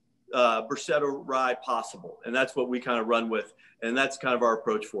Brachetto rye possible. And that's what we kind of run with. And that's kind of our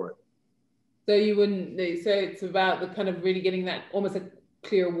approach for it. So you wouldn't, so it's about the kind of really getting that almost a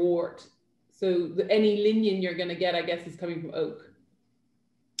clear wort. So any lignin you're going to get, I guess, is coming from oak.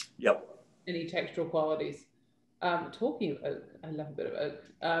 Yep. Any textural qualities. Talking of oak, I love a bit of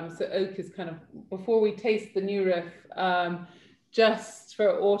oak. So oak is kind of, before we taste the new Riff, just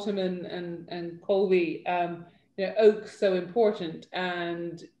for Autumn and Colby, you know, oak's so important,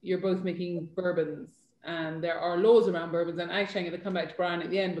 and you're both making bourbons, and there are laws around bourbons. And actually, I'm going to come back to Brian at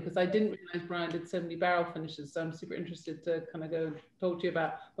the end because I didn't realize Brian did so many barrel finishes. So I'm super interested to kind of go talk to you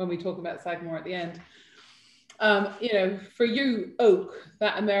about when we talk about Sagamore at the end. You know, for you, oak,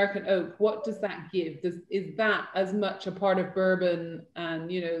 that American oak, what does that give? Is that as much a part of bourbon,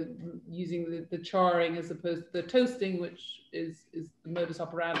 and, you know, using the charring as opposed to the toasting, which is the modus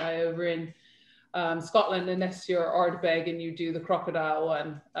operandi over in Scotland, unless you're Ardbeg and you do the crocodile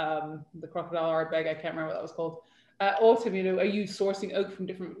one, the crocodile Ardbeg, I can't remember what that was called. Autumn, you know, are you sourcing oak from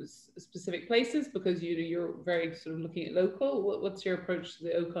different specific places because you're very sort of looking at local? What's your approach to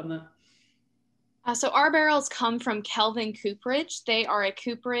the oak on that? So our barrels come from Kelvin Cooperage. They are a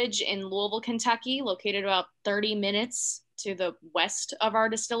cooperage in Louisville, Kentucky, located about 30 minutes to the west of our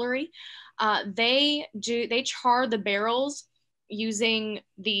distillery. They char the barrels using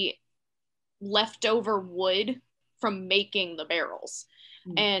the leftover wood from making the barrels.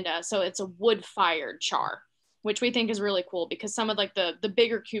 And so it's a wood-fired char, which we think is really cool because some of like the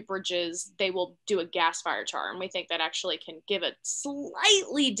bigger cooperages, they will do a gas-fired char, and we think that actually can give a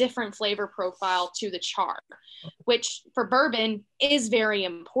slightly different flavor profile to the char, which for bourbon is very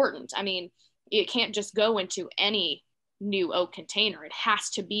important. I mean, it can't just go into any new oak container. It has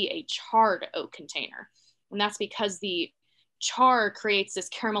to be a charred oak container. And that's because the char creates this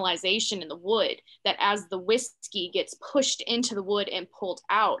caramelization in the wood that as the whiskey gets pushed into the wood and pulled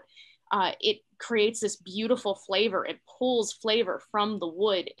out, it creates this beautiful flavor. It pulls flavor from the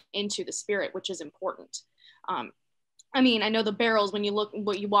wood into the spirit, which is important. I mean, I know the barrels, when you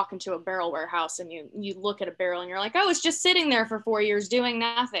walk into a barrel warehouse and you look at a barrel and you're like, oh, it's just sitting there for 4 years doing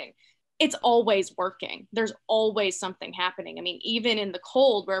nothing. It's always working. There's always something happening. I mean, even in the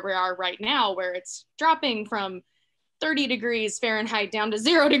cold where we are right now, where it's dropping from 30 degrees Fahrenheit down to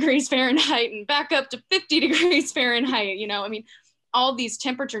 0 degrees Fahrenheit and back up to 50 degrees Fahrenheit, you know, I mean, all these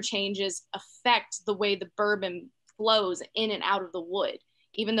temperature changes affect the way the bourbon flows in and out of the wood.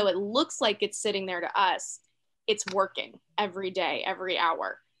 Even though it looks like it's sitting there to us, it's working every day, every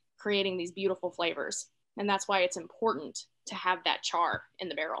hour, creating these beautiful flavors. And that's why it's important to have that char in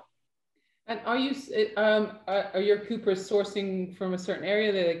the barrel. And are your coopers sourcing from a certain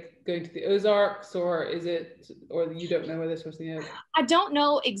area? They're like going to the Ozarks, or you don't know where they're sourcing it? I don't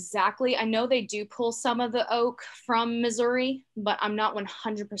know exactly. I know they do pull some of the oak from Missouri, but I'm not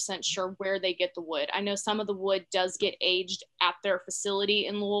 100% sure where they get the wood. I know some of the wood does get aged at their facility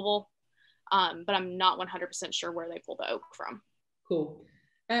in Louisville, but I'm not 100% sure where they pull the oak from. Cool.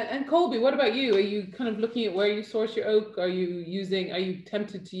 And Colby, what about you? Are you kind of looking at where you source your oak? Are you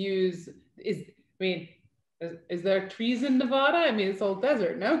tempted to use, Is there trees in Nevada? I mean, it's all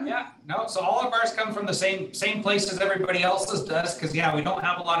desert, no? Yeah, no. So all of ours come from the same place as everybody else's does, because yeah, we don't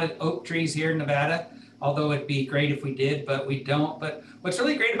have a lot of oak trees here in Nevada. Although it'd be great if we did, but we don't. But what's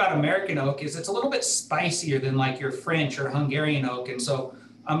really great about American oak is it's a little bit spicier than like your French or Hungarian oak. And so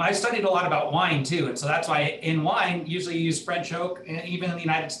I studied a lot about wine too. And so that's why in wine, usually you use French oak, even in the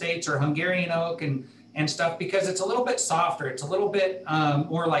United States, or Hungarian oak and stuff, because it's a little bit softer. It's a little bit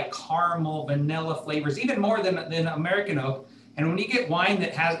more like caramel, vanilla flavors, even more than American oak. And when you get wine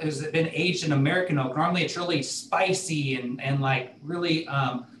that has been aged in American oak, normally it's really spicy and like really,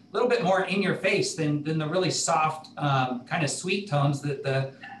 little bit more in your face than the really soft kind of sweet tones that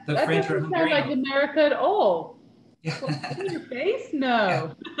the French or Hungarian. That doesn't sound like America at all. Yeah. Well, in your face?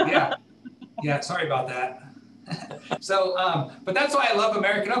 No. Yeah. Sorry about that. So, but that's why I love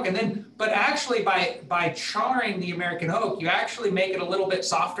American oak. And then, but actually by charring the American oak, you actually make it a little bit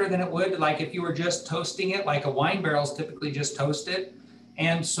softer than it would like if you were just toasting it, like a wine barrel is typically just toasted.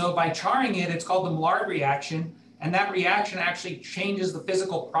 And so by charring it, it's called the Maillard reaction. And that reaction actually changes the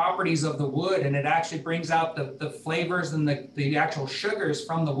physical properties of the wood, and it actually brings out the flavors and the actual sugars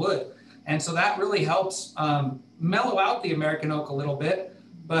from the wood. And so that really helps mellow out the American oak a little bit,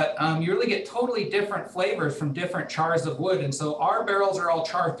 but you really get totally different flavors from different chars of wood. And so our barrels are all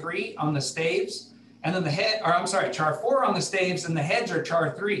char 3 on the staves, and then char 4 on the staves, and the heads are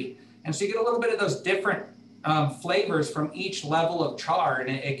char 3. And so you get a little bit of those different flavors from each level of char, and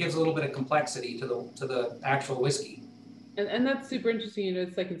it gives a little bit of complexity to the actual whiskey. And that's super interesting. You know,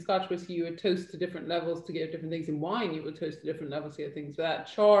 it's like in Scotch whiskey, you would toast to different levels to get different things. In wine, you would toast to different levels to get things. But that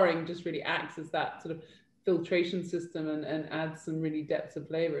charring just really acts as that sort of filtration system and adds some really depths of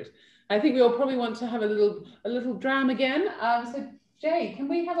flavors. I think we all probably want to have a little dram again. So Jay, can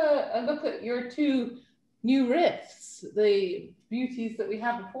we have a look at your 2 new riffs, the beauties that we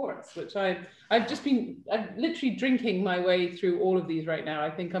have before us, which I'm literally drinking my way through all of these right now. I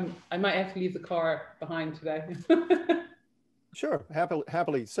think I might have to leave the car behind today. Sure,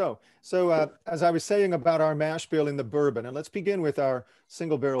 happily so. As I was saying about our mash bill in the bourbon, and let's begin with our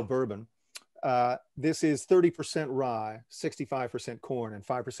single barrel bourbon. This is 30% rye, 65% corn, and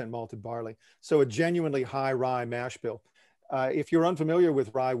 5% malted barley. So a genuinely high rye mash bill. If you're unfamiliar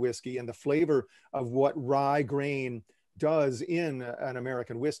with rye whiskey and the flavor of what rye grain does in an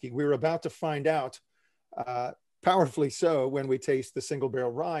American whiskey, we're about to find out, powerfully so, when we taste the single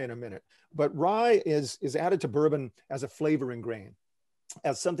barrel rye in a minute. But rye is added to bourbon as a flavoring grain,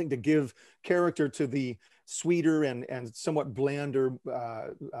 as something to give character to the sweeter and somewhat blander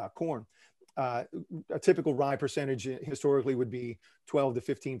corn. A typical rye percentage historically would be 12 to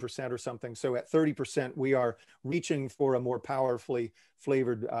 15% or something. So at 30%, we are reaching for a more powerfully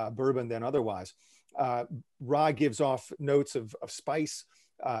flavored bourbon than otherwise. Rye gives off notes of spice.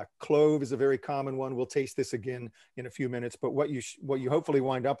 Clove is a very common one. We'll taste this again in a few minutes. But what you hopefully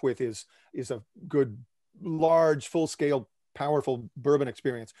wind up with is a good, large, full-scale, powerful bourbon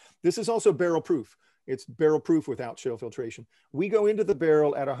experience. This is also barrel proof. It's barrel proof without chill filtration. We go into the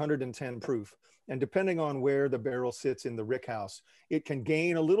barrel at 110 proof, and depending on where the barrel sits in the rick house, it can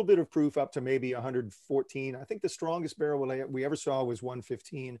gain a little bit of proof up to maybe 114. I think the strongest barrel we ever saw was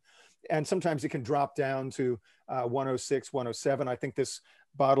 115, and sometimes it can drop down to 106, 107. I think this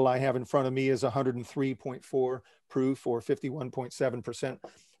bottle I have in front of me is 103.4 proof, or 51.7%.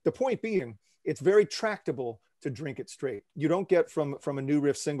 The point being, it's very tractable to drink it straight. You don't get from a New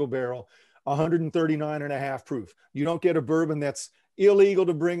Riff single barrel 139.5 proof. You don't get a bourbon that's illegal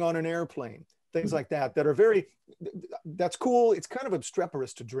to bring on an airplane, things like that are that's cool. It's kind of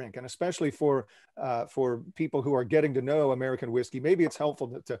obstreperous to drink, and especially for people who are getting to know American whiskey, maybe it's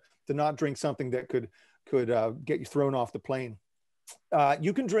helpful to not drink something that could get you thrown off the plane.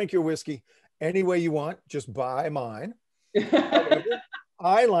 You can drink your whiskey any way you want, just buy mine.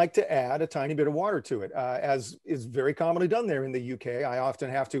 I like to add a tiny bit of water to it, as is very commonly done there in the UK. I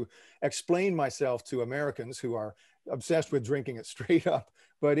often have to explain myself to Americans who are obsessed with drinking it straight up.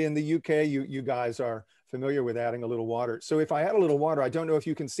 But in the UK, you guys are familiar with adding a little water. So if I add a little water, I don't know if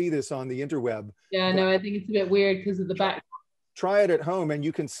you can see this on the interweb. Yeah, no, I think it's a bit weird because of the back. Try it at home and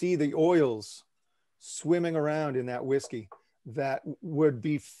you can see the oils swimming around in that whiskey that would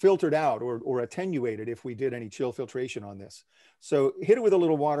be filtered out or attenuated if we did any chill filtration on this. So hit it with a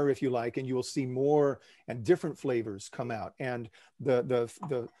little water if you like, and you will see more and different flavors come out. And the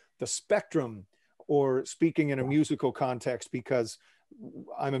spectrum, or speaking in a musical context, because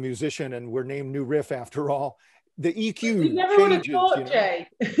I'm a musician and we're named New Riff after all, the EQ you never changes. Would have thought, Jay.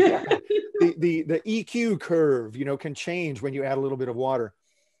 Yeah. the EQ curve, can change when you add a little bit of water,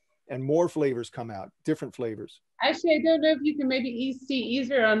 and more flavors come out, different flavors. Actually, I don't know if you can maybe see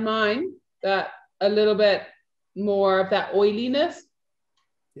easier on mine that a little bit more of that oiliness.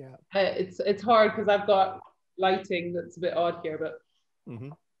 Yeah. It's hard because I've got lighting that's a bit odd here, but. Mm-hmm.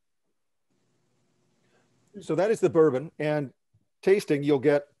 So that is the bourbon, and tasting, you'll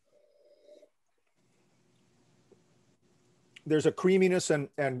get, there's a creaminess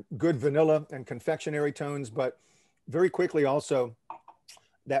and good vanilla and confectionery tones, but very quickly also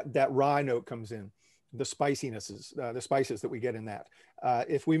that rye note comes in, the spicinesses, the spices that we get in that.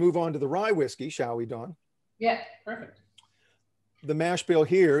 If we move on to the rye whiskey, shall we, Dawn? Yeah, perfect. The mash bill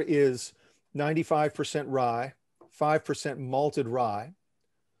here is 95% rye, 5% malted rye.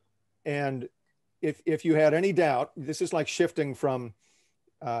 And if you had any doubt, this is like shifting from,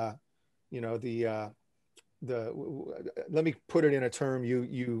 you know, let me put it in a term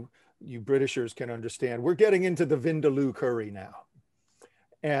you Britishers can understand. We're getting into the Vindaloo curry now,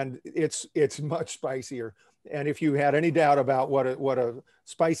 and it's much spicier. And if you had any doubt about what a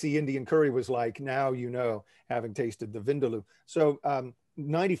spicy Indian curry was like, now you know, having tasted the Vindaloo. So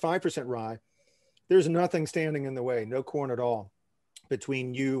 95% rye. There's nothing standing in the way, no corn at all,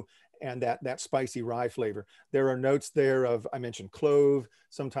 between you and that spicy rye flavor. There are notes there of, I mentioned clove,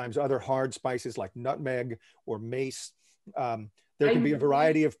 sometimes other hard spices like nutmeg or mace. There can be a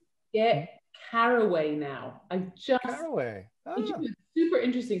variety of. Yeah, caraway now. Caraway. It's super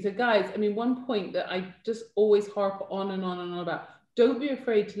interesting. So guys, I mean, one point that I just always harp on and on and on about, don't be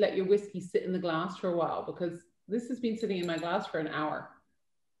afraid to let your whiskey sit in the glass for a while, because this has been sitting in my glass for an hour.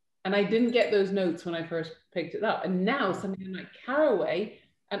 And I didn't get those notes when I first picked it up. And now something like caraway,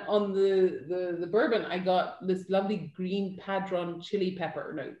 and on the bourbon, I got this lovely green padron chili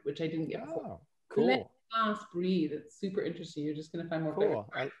pepper note, which I didn't get before. Cool. Let the glass breathe. It's super interesting. You're just going to find more flavor.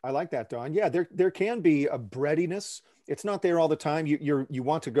 I like that, Dawn. Yeah, there can be a breadiness. It's not there all the time. You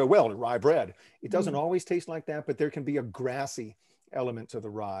want to go, well, rye bread. It doesn't always taste like that, but there can be a grassy element to the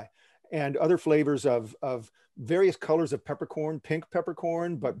rye. And other flavors of various colors of peppercorn, pink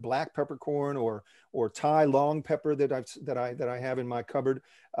peppercorn, but black peppercorn, or Thai long pepper that I have in my cupboard.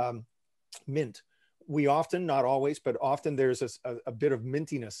 Mint. We often, not always, but often there's a bit of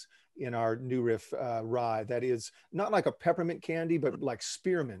mintiness in our New Riff rye that is not like a peppermint candy, but like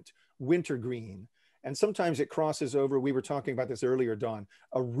spearmint, wintergreen. And sometimes it crosses over, we were talking about this earlier, Dawn,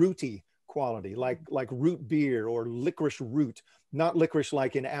 a rooty quality, like root beer or licorice root, not licorice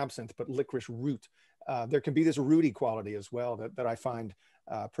like in absinthe, but licorice root. There can be this rooty quality as well that I find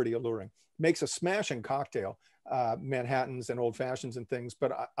pretty alluring. Makes a smashing cocktail, Manhattans and old fashions and things,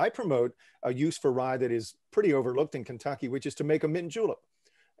 but I promote a use for rye that is pretty overlooked in Kentucky, which is to make a mint julep.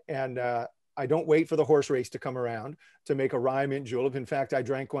 And I don't wait for the horse race to come around to make a rye mint julep. In fact, I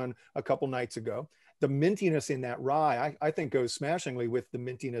drank one a couple nights ago. The mintiness in that rye, I think, goes smashingly with the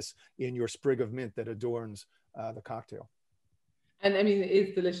mintiness in your sprig of mint that adorns the cocktail. And I mean, it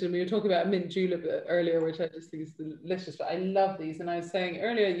is delicious. We were talking about mint julep earlier, which I just think is delicious, but I love these. And I was saying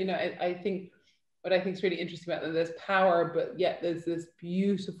earlier, you know, I think what I think is really interesting about them, there's power, but yet there's this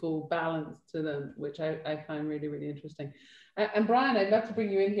beautiful balance to them, which I find really, really interesting. And Brian, I'd love to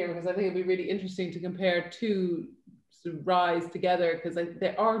bring you in here, because I think it'd be really interesting to compare two sort of ryes together, because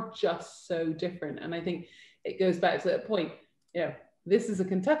they are just so different. And I think it goes back to that point, you know, this is a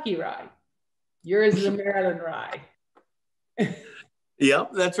Kentucky rye, yours is a Maryland rye. Yeah,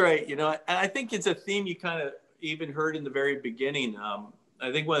 that's right. You know, I think it's a theme you kind of even heard in the very beginning.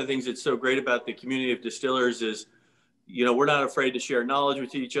 I think one of the things that's so great about the community of distillers is, you know, we're not afraid to share knowledge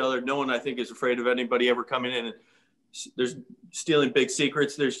with each other. No one, I think, is afraid of anybody ever coming in and there's stealing big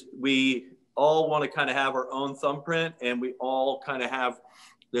secrets. We all want to kind of have our own thumbprint, and we all kind of have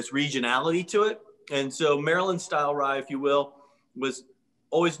this regionality to it. And so Maryland style rye, if you will, was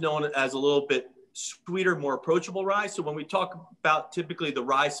always known as a little bit sweeter, more approachable rye. So when we talk about typically the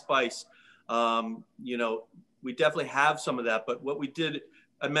rye spice, you know, we definitely have some of that. But what we did,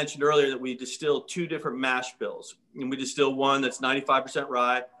 I mentioned earlier that we distilled two different mash bills, and we distill one that's 95%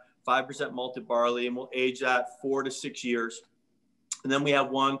 rye, 5% malted barley, and we'll age that 4 to 6 years. And then we have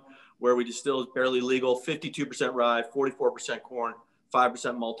one where we distill barely legal, 52% rye, 44% corn,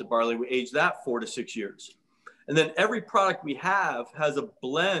 5% malted barley. We age that 4 to 6 years. And then every product we have has a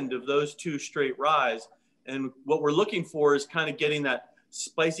blend of those two straight ryes. And what we're looking for is kind of getting that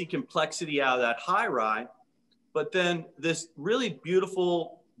spicy complexity out of that high rye, but then this really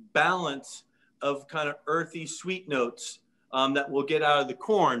beautiful balance of kind of earthy sweet notes that we'll get out of the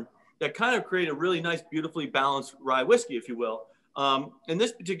corn that kind of create a really nice, beautifully balanced rye whiskey, if you will. In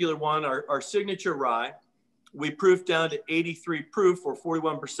this particular one, our signature rye, we proofed down to 83 proof or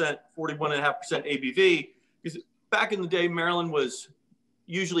 41%, 41.5% ABV. Because back in the day, Maryland was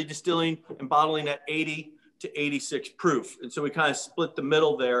usually distilling and bottling at 80 to 86 proof. And so we kind of split the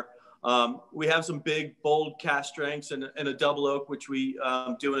middle there. We have some big, bold cast strengths and a double oak, which we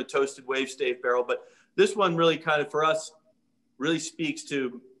do in a toasted wave stave barrel. But this one really kind of, for us, really speaks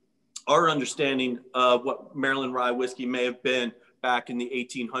to our understanding of what Maryland rye whiskey may have been back in the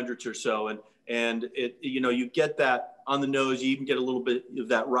 1800s or so. And it, you know, you get that on the nose. You even get a little bit of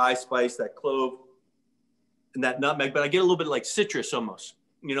that rye spice, that clove, and that nutmeg. But I get a little bit like citrus almost,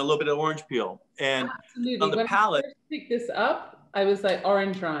 you know, a little bit of orange peel. And absolutely. on the When palate, I first picked this up, I was like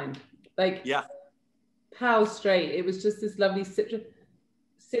orange rind, like yeah, pow straight. It was just this lovely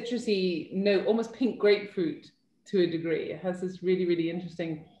citrusy note, almost pink grapefruit to a degree. It has this really, really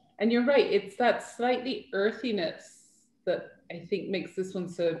interesting. And you're right, it's that slightly earthiness that I think makes this one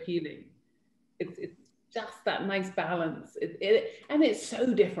so appealing. It's just that nice balance. And it's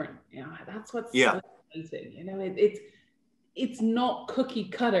so different. You know, that's what's so exciting. You know, it's not cookie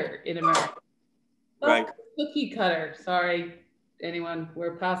cutter in America. right. Cookie cutter. Sorry, anyone.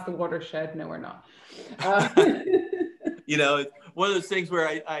 We're past the watershed. No, we're not. You know, it's one of those things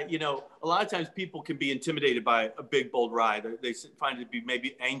where I, you know, a lot of times people can be intimidated by a big, bold rye. They find it to be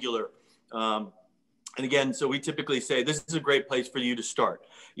maybe angular. And again, so we typically say this is a great place for you to start.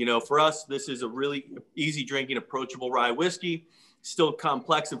 You know, for us, this is a really easy drinking, approachable rye whiskey, still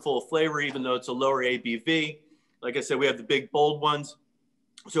complex and full of flavor, even though it's a lower ABV. Like I said, we have the big, bold ones.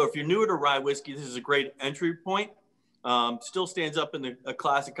 So if you're newer to rye whiskey, this is a great entry point. Still stands up in a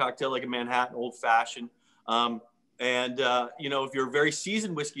classic cocktail like a Manhattan Old Fashioned. You know, if you're a very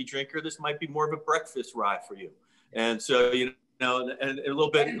seasoned whiskey drinker, this might be more of a breakfast rye for you. And so, you know, and a little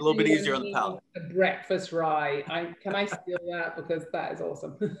bit easier on the palate. A breakfast rye. Can I steal that, because that is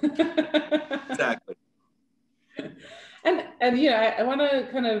awesome. Exactly. And you know, I want to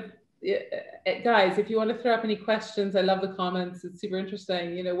kind of, guys, if you want to throw up any questions, I love the comments. It's super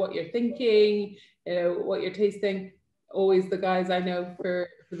interesting. You know, what you're thinking, you know, what you're tasting. Always the guys I know for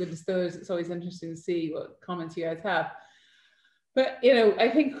the distillers, it's always interesting to see what comments you guys have. But, you know, I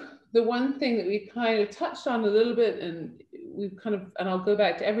think the one thing that we kind of touched on a little bit, and we've kind of, and I'll go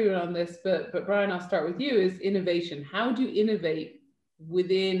back to everyone on this, but Brian, I'll start with you, is innovation. How do you innovate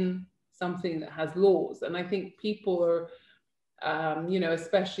within something that has laws? And I think people are, you know,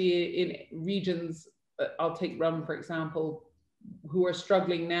 especially in regions, I'll take rum, for example, who are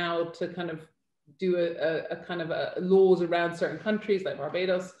struggling now to kind of do a kind of laws around certain countries, like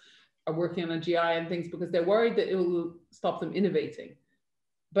Barbados are working on a GI and things, because they're worried that it will stop them innovating.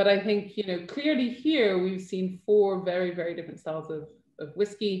 But I think, you know, clearly here we've seen 4 very, very different styles of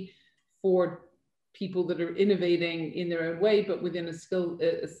whiskey, 4 people that are innovating in their own way, but within a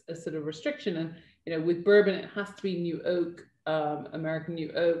sort of restriction. And, you know, with bourbon, it has to be new oak, American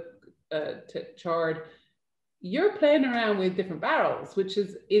new oak, charred. You're playing around with different barrels, which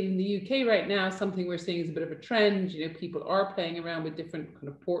is in the UK right now, something we're seeing is a bit of a trend. You know, people are playing around with different kind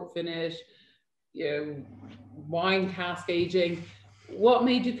of port finish, you know, wine cask aging. What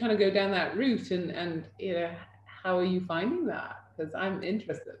made you kind of go down that route, and you know, how are you finding that? Because I'm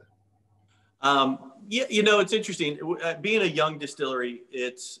interested. Yeah, you know, it's interesting. Being a young distillery,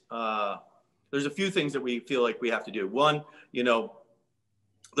 it's there's a few things that we feel like we have to do. One, you know,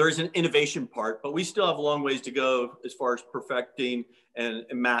 there's an innovation part, but we still have a long ways to go as far as perfecting and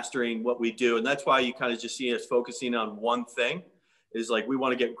mastering what we do. And that's why you kind of just see us focusing on one thing, is like, we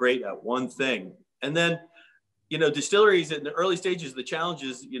want to get great at one thing. And then, you know, distilleries in the early stages, the challenge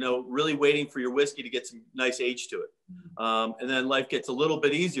is, you know, really waiting for your whiskey to get some nice age to it. And then life gets a little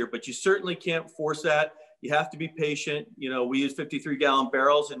bit easier, but you certainly can't force that. You have to be patient. You know, we use 53-gallon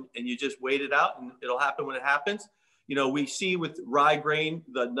barrels, and you just wait it out, and it'll happen when it happens. You know, we see with rye grain,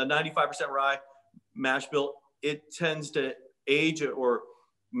 the 95% rye mash bill, it tends to age or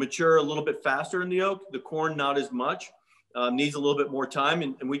mature a little bit faster in the oak. The corn, not as much, needs a little bit more time,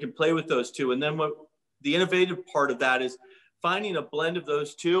 and we can play with those two. And then what the innovative part of that is finding a blend of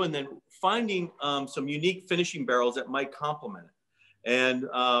those two, and then finding some unique finishing barrels that might complement it. And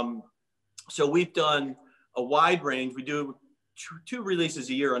so we've done a wide range. We do 2 releases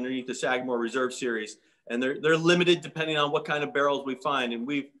a year underneath the Sagamore Reserve Series. And they're limited depending on what kind of barrels we find. And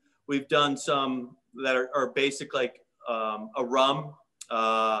we've done some that are basic, like a rum.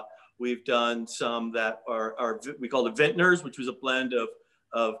 We've done some that are we call the vintners, which was a blend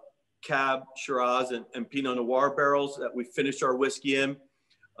of Cab, Shiraz, and Pinot Noir barrels that we finished our whiskey in.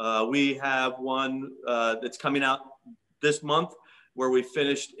 We have one that's coming out this month where we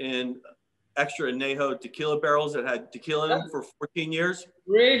finished in extra añejo tequila barrels that had tequila in them for 14 years.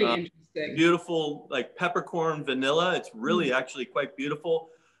 Really interesting. Beautiful, like peppercorn vanilla. It's really actually quite beautiful.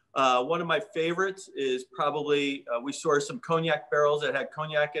 One of my favorites is probably, we sourced some cognac barrels that had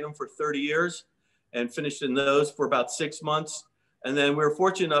cognac in them for 30 years and finished in those for about 6 months. And then we were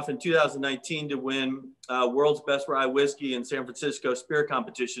fortunate enough in 2019 to win World's Best Rye Whiskey in San Francisco Spirit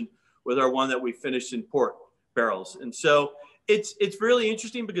Competition with our one that we finished in port barrels. And so it's really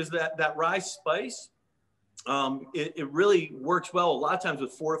interesting because that rye spice, it really works well a lot of times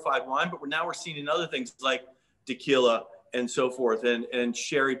with fortified wine, but we're seeing in other things like tequila and so forth, and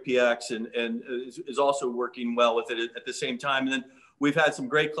Sherry PX and is also working well with it at the same time. And then we've had some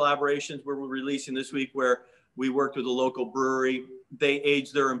great collaborations where we're releasing this week where we worked with a local brewery. They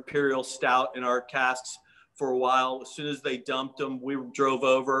aged their Imperial Stout in our casks for a while. As soon as they dumped them, we drove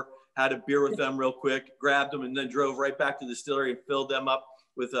over, had a beer with them real quick, grabbed them, and then drove right back to the distillery and filled them up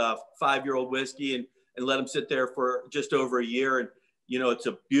with a 5-year-old whiskey and let them sit there for just over a year. And, you know, it's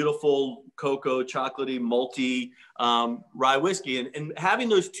a beautiful cocoa, chocolatey, malty rye whiskey. And having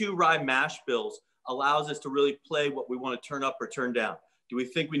those 2 rye mash bills allows us to really play what we want to turn up or turn down. Do we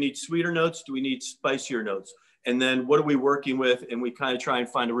think we need sweeter notes? Do we need spicier notes? And then what are we working with? And we kind of try and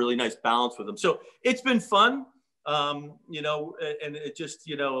find a really nice balance with them. So it's been fun, you know, and it just,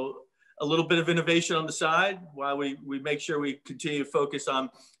 you know, a little bit of innovation on the side while we make sure we continue to focus on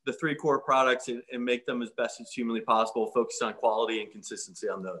the 3 core products and make them as best as humanly possible, focus on quality and consistency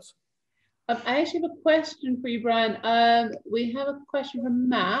on those. I actually have a question for you, Brian. We have a question from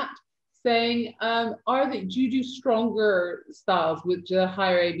Matt saying, do you do stronger styles with a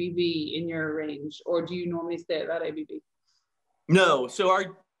higher ABV in your range, or do you normally stay at that ABV? No, so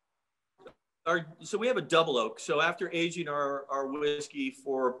so we have a double oak. So after aging our whiskey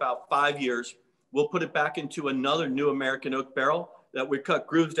for about 5 years, we'll put it back into another new American oak barrel that we cut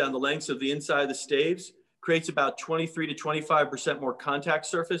grooves down the lengths of the inside of the staves, creates about 23 to 25% more contact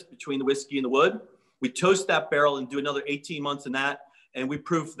surface between the whiskey and the wood. We toast that barrel and do another 18 months in that. And we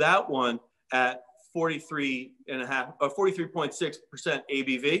proof that one at 43.5 or 43.6%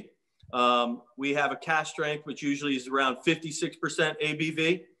 ABV. We have a cask strength, which usually is around 56%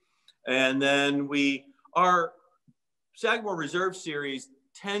 ABV. And then our Sagamore Reserve series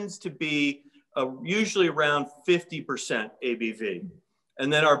tends to be usually around 50% ABV.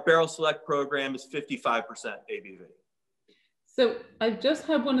 And then our Barrel Select program is 55% ABV. So I've just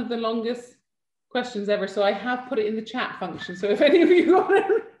had one of the longest questions ever. So I have put it in the chat function. So if any of you want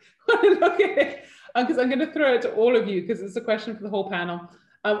to look at it, because I'm going to throw it to all of you because it's a question for the whole panel.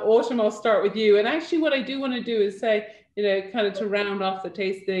 Autumn, I'll start with you. And actually what I do want to do is say, you know, kind of to round off the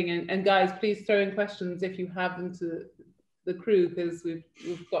tasting, and guys, please throw in questions if you have them to the crew, because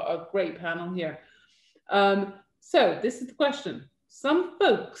we've got a great panel here. So this is the question. Some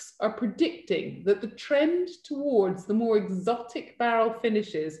folks are predicting that the trend towards the more exotic barrel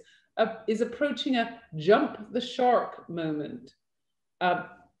finishes is approaching a jump the shark moment. We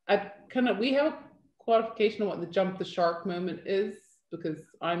have a qualification on what the jump the shark moment is, because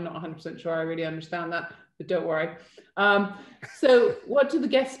I'm not 100% sure I really understand that, but don't worry. So what do the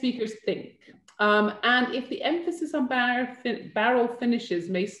guest speakers think? And if the emphasis on barrel finishes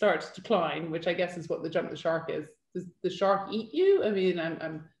may start to decline, which I guess is what the jump the shark is, does the shark eat you? I mean,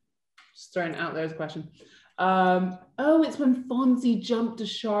 I'm just throwing it out there as a question. Oh, it's when Fonzie jumped a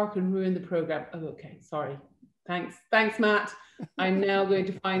shark and ruined the program. Oh, okay, sorry. Thanks, Matt. I'm now going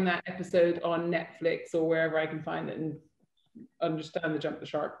to find that episode on Netflix or wherever I can find it and understand the jump the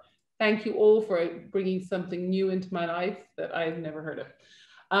shark. Thank you all for bringing something new into my life that I've never heard of.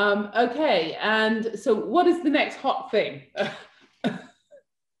 Okay, and so what is the next hot thing? Let's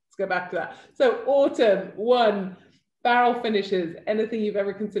go back to that. So Autumn, 1, barrel finishes, anything you've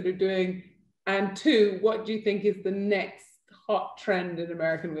ever considered doing? And 2, what do you think is the next hot trend in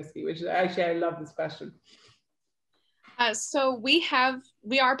American whiskey? Which is actually, I love this question. So we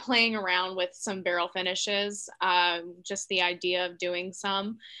are playing around with some barrel finishes, just the idea of doing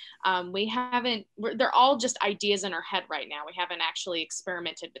some. They're all just ideas in our head right now. We haven't actually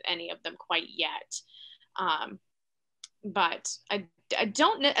experimented with any of them quite yet. But I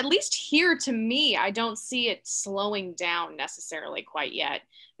don't, at least here to me, I don't see it slowing down necessarily quite yet.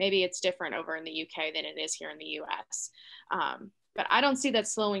 Maybe it's different over in the UK than it is here in the US. But I don't see that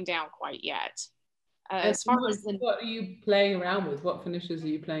slowing down quite yet. As far as what are you playing around with? What finishes are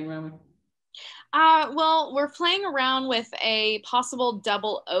you playing around with? Well, we're playing around with a possible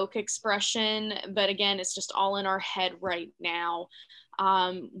double oak expression, but again, it's just all in our head right now.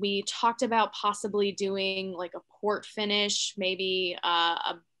 We talked about possibly doing like a port finish, maybe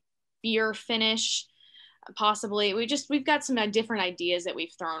a beer finish, possibly. We've got some different ideas that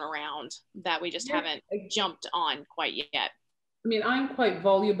we've thrown around that we just haven't jumped on quite yet. I mean, I'm quite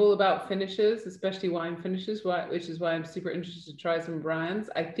voluble about finishes, especially wine finishes, which is why I'm super interested to try some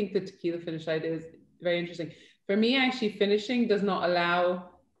brands. I think the tequila finish idea is very interesting. For me, actually, finishing does not allow,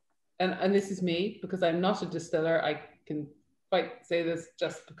 and this is me, because I'm not a distiller, I can quite say this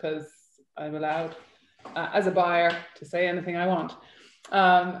just because I'm allowed as a buyer to say anything I want.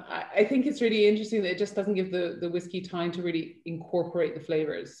 I think it's really interesting that it just doesn't give the whiskey time to really incorporate the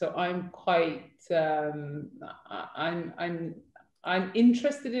flavors. So I'm quite, I'm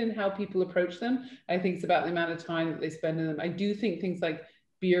interested in how people approach them. I think it's about the amount of time that they spend in them. I do think things like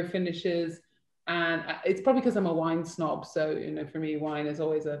beer finishes, and it's probably because I'm a wine snob. So, you know, for me, wine is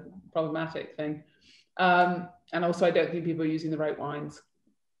always a problematic thing. And also I don't think people are using the right wines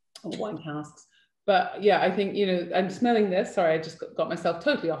or wine casks. But yeah, I think, you know, I'm smelling this. Sorry, I just got myself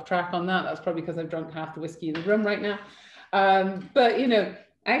totally off track on that. That's probably because I've drunk half the whiskey in the room right now. But, you know,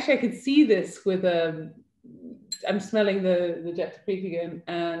 actually I could see this with, I'm smelling the Jeptha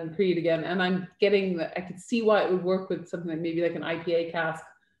Creed again, and I'm getting that. I could see why it would work with something like maybe like an IPA cask.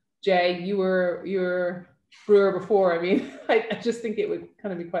 Jay, you were brewer before. I mean, I just think it would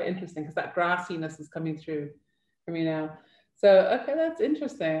kind of be quite interesting because that grassiness is coming through for me now. So, okay, that's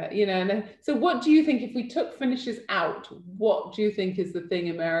interesting. You know, and so what do you think, if we took finishes out, what do you think is the thing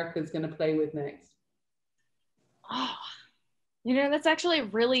America's going to play with next? Oh, you know, that's actually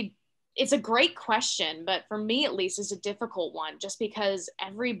really, it's a great question, but for me at least, it's a difficult one just because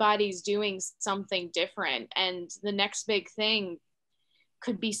everybody's doing something different, and the next big thing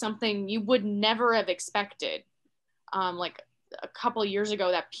could be something you would never have expected. Like a couple of years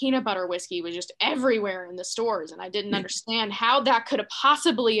ago, that peanut butter whiskey was just everywhere in the stores, and I didn't understand how that could have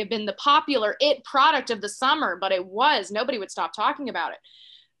possibly have been the popular product of the summer, but it was. Nobody would stop talking about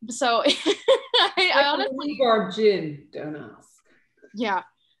it. So I honestly, rhubarb gin, don't ask. Yeah.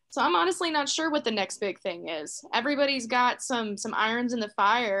 So I'm honestly not sure what the next big thing is. Everybody's got some irons in the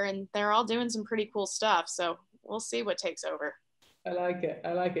fire, and they're all doing some pretty cool stuff. So we'll see what takes over. I like it.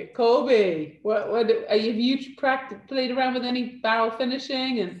 I like it. Colby, what have you played around with any barrel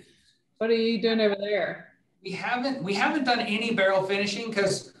finishing, and what are you doing over there? We haven't done any barrel finishing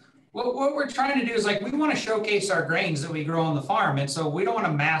because what we're trying to do is, like, we want to showcase our grains that we grow on the farm, and so we don't want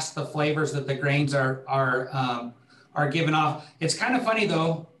to mask the flavors that the grains are giving off. It's kind of funny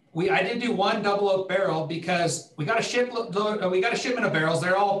though. I did do one double oak barrel because we got a shipment of barrels.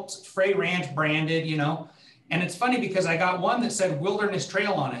 They're all Frey Ranch branded, you know. And it's funny because I got one that said Wilderness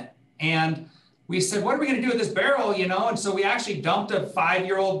Trail on it. And we said, what are we going to do with this barrel, you know? And so we actually dumped a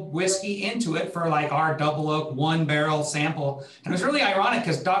 5-year-old whiskey into it for like our double oak 1 barrel sample. And it was really ironic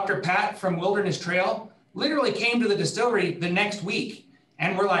because Dr. Pat from Wilderness Trail literally came to the distillery the next week.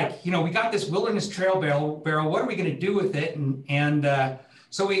 And we're like, you know, we got this Wilderness Trail barrel. What are we going to do with it?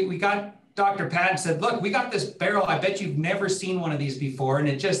 So we got Dr. Pat and said, look, we got this barrel. I bet you've never seen one of these before. And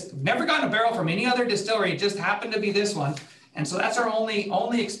it just never gotten a barrel from any other distillery. It just happened to be this one. And so that's our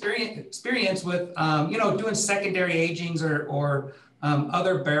only experience with, you know, doing secondary agings or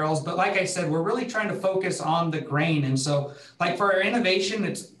other barrels. But like I said, we're really trying to focus on the grain. And so, like, for our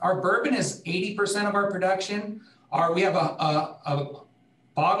innovation, our bourbon is 80% of our production. We have a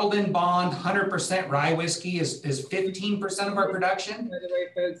bottled in bond 100% rye whiskey is 15% of our production. By the way,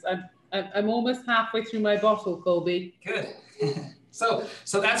 folks, I'm almost halfway through my bottle, Colby. Good. So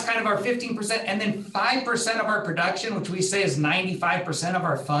that's kind of our 15%. And then 5% of our production, which we say is 95% of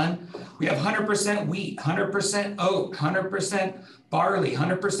our fun, we have 100% wheat, 100% oat, 100% barley,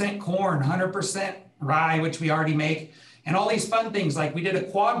 100% corn, 100% rye, which we already make. And all these fun things, like we did a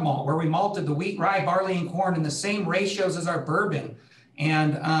quad malt where we malted the wheat, rye, barley, and corn in the same ratios as our bourbon.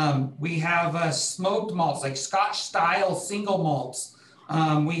 And we have smoked malts, like Scotch style single malts.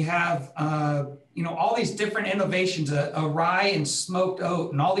 We have, you know, all these different innovations, a rye and smoked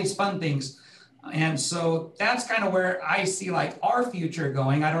oat and all these fun things. And so that's kind of where I see like our future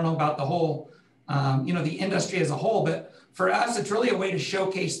going. I don't know about the whole, you know, the industry as a whole, but for us, it's really a way to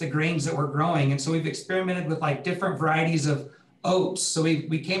showcase the grains that we're growing. And so we've experimented with like different varieties of oats. So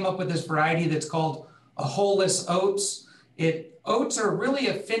we came up with this variety that's called a wholeless oats. Oats are really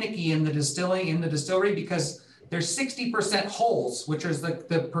finicky in the distillery because there's 60% hulls, which is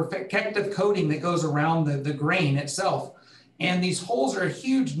the protective coating that goes around the grain itself. And these hulls are a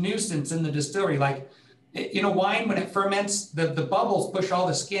huge nuisance in the distillery. Like, you know, wine, when it ferments, the bubbles push all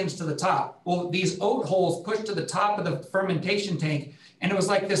the skins to the top. Well, these oat hulls push to the top of the fermentation tank, and it was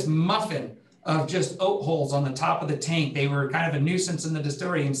like this muffin of just oat hulls on the top of the tank. They were kind of a nuisance in the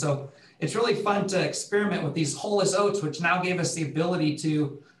distillery. And so it's really fun to experiment with these wholeless oats, which now gave us the ability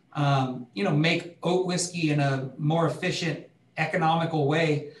to, you know, make oat whiskey in a more efficient, economical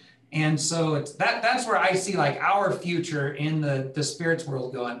way. And so that's where I see like our future in the spirits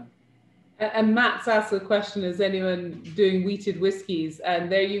world going. And Matt's asked the question, is anyone doing wheated whiskies?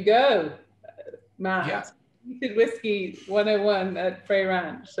 And there you go, Matt. Yeah. we did Whiskey 101 at Frey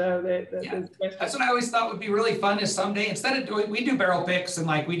Ranch. So Yeah, that's what I always thought would be really fun is someday, instead of doing, we do barrel picks and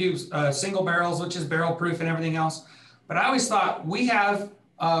like we do single barrels, which is barrel proof and everything else. But I always thought we have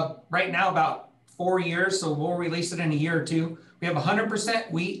right now about 4 years, so we'll release it in a year or two. We have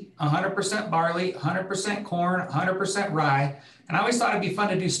 100% wheat, 100% barley, 100% corn, 100% rye. And I always thought it'd be fun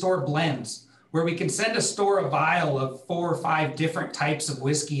to do store blends where we can send a store a vial of 4 or 5 different types of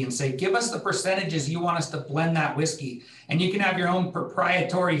whiskey and say, give us the percentages you want us to blend that whiskey. And you can have your own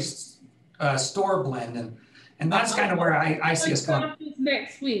proprietary store blend. And that's kind of where I see us going.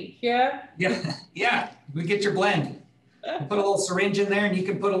 Next week, yeah? Yeah, we get your blend. We'll put a little syringe in there and you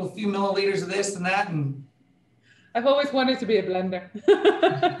can put a few milliliters of this and that. And I've always wanted to be a blender.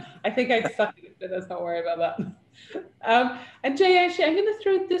 I think I'd suck at it, but let's not worry about that. And Jay, actually, I'm going to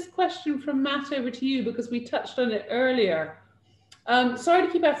throw this question from Matt over to you because we touched on it earlier. Sorry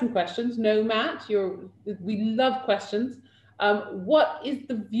to keep asking questions. No, Matt, we love questions. What is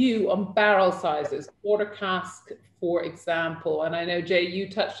the view on barrel sizes, quarter cask, for example? And I know, Jay, you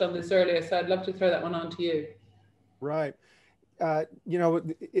touched on this earlier, so I'd love to throw that one on to you. Right. You know,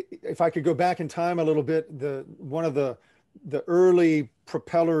 if I could go back in time a little bit, one of the early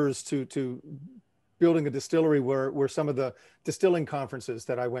propellers to building a distillery were some of the distilling conferences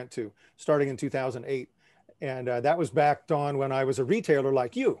that I went to, starting in 2008. And that was back, Dawn, when I was a retailer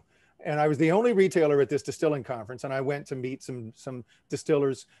like you. And I was the only retailer at this distilling conference. And I went to meet some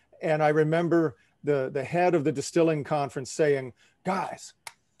distillers. And I remember the head of the distilling conference saying, guys,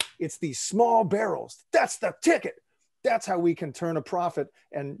 it's these small barrels. That's the ticket. That's how we can turn a profit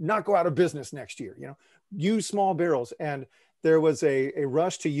and not go out of business next year. You know, use small barrels. And there was a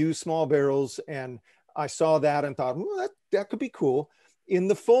rush to use small barrels. And I saw that and thought, well, that could be cool. In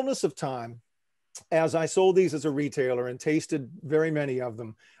the fullness of time, as I sold these as a retailer and tasted very many of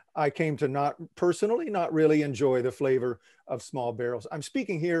them, I came to not really enjoy the flavor of small barrels. I'm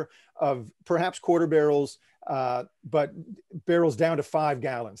speaking here of perhaps quarter barrels, but barrels down to 5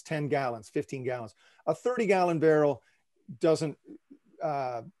 gallons, 10 gallons, 15 gallons. A 30-gallon barrel doesn't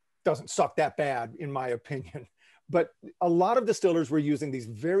suck that bad, in my opinion. But a lot of distillers were using these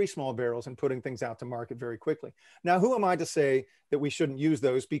very small barrels and putting things out to market very quickly. Now, who am I to say that we shouldn't use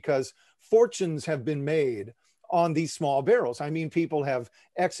those? Because fortunes have been made on these small barrels. I mean, people have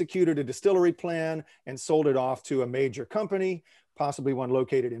executed a distillery plan and sold it off to a major company, possibly one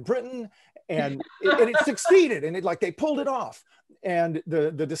located in Britain, and it succeeded. And they pulled it off. And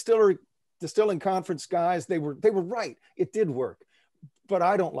the distilling conference guys, they were right. It did work, but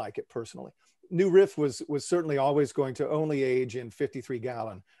I don't like it personally. New Riff was certainly always going to only age in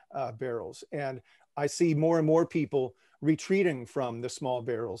 53-gallon barrels. And I see more and more people retreating from the small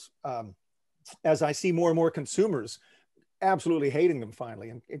barrels as I see more and more consumers absolutely hating them finally,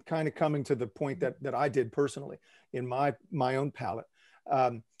 and it kind of coming to the point that I did personally in my own palate.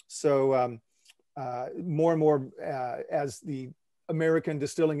 More and more as the American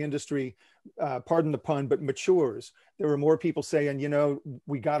distilling industry, pardon the pun, but matures, there were more people saying, you know,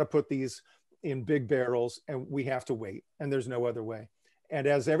 we got to put these in big barrels and we have to wait, and there's no other way. And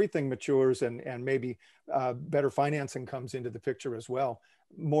as everything matures and maybe better financing comes into the picture as well,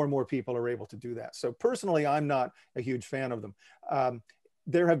 more and more people are able to do that. So personally, I'm not a huge fan of them.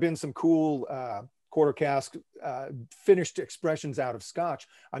 There have been some cool quarter cask finished expressions out of Scotch.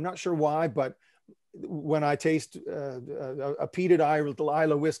 I'm not sure why, but when I taste a peated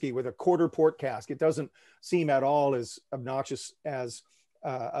Islay whiskey with a quarter port cask, it doesn't seem at all as obnoxious as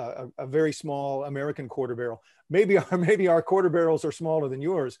a very small American quarter barrel. Maybe our quarter barrels are smaller than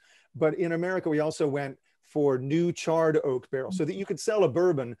yours, but in America, we also went for new charred oak barrels so that you could sell a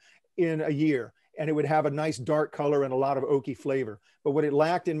bourbon in a year and it would have a nice dark color and a lot of oaky flavor. But what it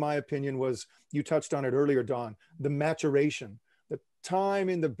lacked, in my opinion, was, you touched on it earlier, Dawn, the maturation, the time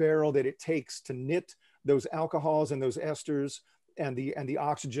in the barrel that it takes to knit those alcohols and those esters and the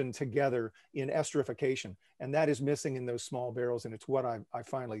oxygen together in esterification. And that is missing in those small barrels. And it's what I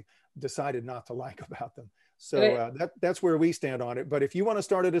finally decided not to like about them. So that's where we stand on it. But if you want to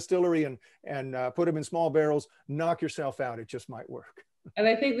start a distillery and put them in small barrels, knock yourself out. It just might work. And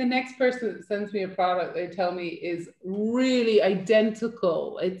I think the next person that sends me a product, they tell me, is really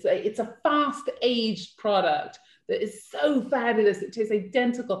identical. It's a fast aged product that is so fabulous. It tastes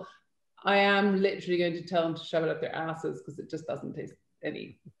identical. I am literally going to tell them to shove it up their asses because it just doesn't taste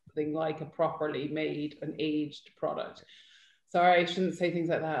anything like a properly made and aged product. Sorry, I shouldn't say things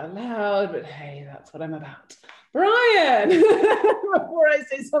like that out loud, but hey, that's what I'm about. Brian, before I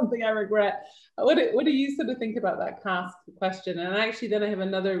say something I regret, what do you sort of think about that cask question? And actually, then I have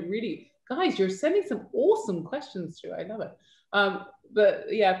another really, guys, you're sending some awesome questions through. I love it. But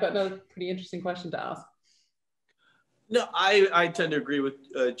yeah, I've got another pretty interesting question to ask. No, I tend to agree with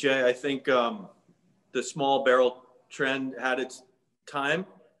Jay. I think the small barrel trend had its time,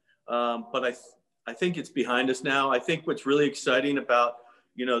 but I think it's behind us now. I think what's really exciting about,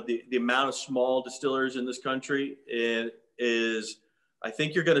 you know, the amount of small distillers in this country is I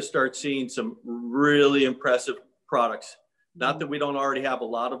think you're going to start seeing some really impressive products. Not that we don't already have a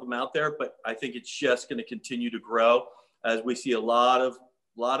lot of them out there, but I think it's just going to continue to grow as we see a lot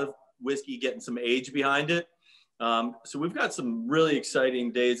of whiskey getting some age behind it. So we've got some really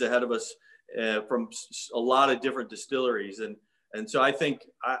exciting days ahead of us from a lot of different distilleries, and so I think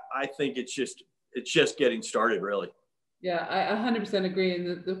it's just getting started, really. Yeah, I 100% agree.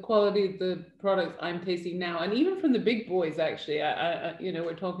 And the quality of the products I'm tasting now, and even from the big boys, actually, I you know,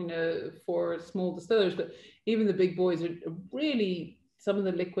 we're talking to 4 small distillers, but even the big boys are really, some of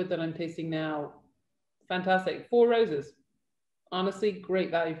the liquid that I'm tasting now, fantastic. 4 Roses, honestly, great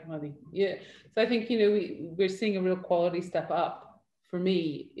value for money. Yeah. So I think, you know, we're seeing a real quality step up for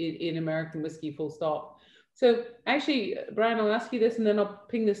me in American whiskey, full stop. So actually, Brian, I'll ask you this and then I'll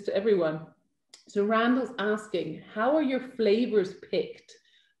ping this to everyone. So Randall's asking, how are your flavors picked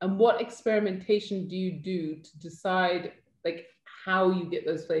and what experimentation do you do to decide like how you get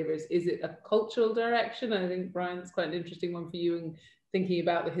those flavors? Is it a cultural direction? I think Brian's quite an interesting one for you in thinking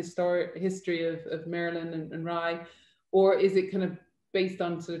about the history of Maryland and rye, or is it kind of based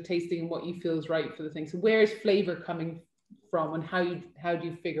on sort of tasting and what you feel is right for the thing? So where is flavor coming from, and how do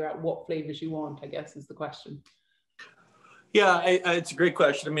you figure out what flavors you want, I guess is the question. Yeah, it's a great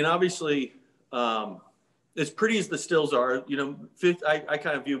question. I mean, obviously, as pretty as the stills are, you know, I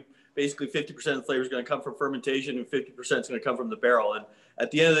kind of view basically 50% of the flavor is going to come from fermentation and 50% is going to come from the barrel. And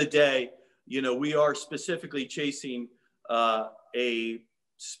at the end of the day, you know, we are specifically chasing a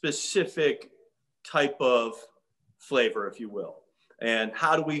specific type of flavor, if you will. And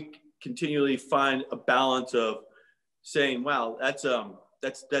how do we continually find a balance of saying, wow, that's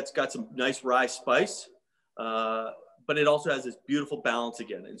got some nice rye spice, but it also has this beautiful balance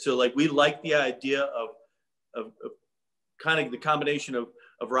again. And so like, we like the idea of kind of the combination of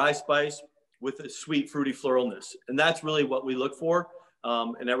rye spice with a sweet, fruity floralness. And that's really what we look for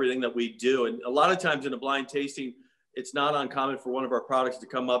in everything that we do. And a lot of times in a blind tasting, it's not uncommon for one of our products to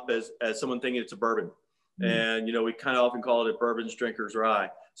come up as someone thinking it's a bourbon. And, you know, we kind of often call it a bourbon's drinker's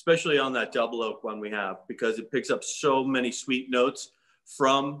rye, especially on that double oak one we have, because it picks up so many sweet notes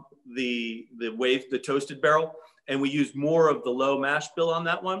from the toasted barrel. And we use more of the low mash bill on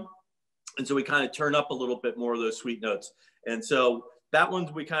that one. And so we kind of turn up a little bit more of those sweet notes. And so that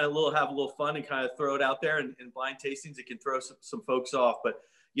one's, we kind of have a little fun and kind of throw it out there. And in blind tastings, it can throw some folks off. But,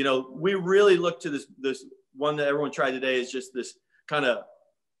 you know, we really look to this one that everyone tried today is just this kind of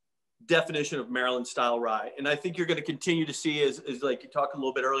definition of Maryland style rye. And I think you're going to continue to see is like you talked a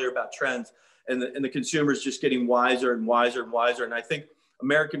little bit earlier about trends and the consumers just getting wiser and wiser and wiser. And I think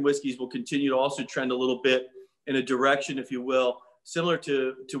American whiskeys will continue to also trend a little bit in a direction, if you will, similar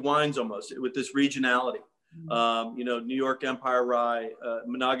to wines almost, with this regionality. You know, New York Empire rye,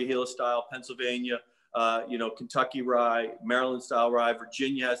 Monongahela style, Pennsylvania, you know, Kentucky rye, Maryland style rye,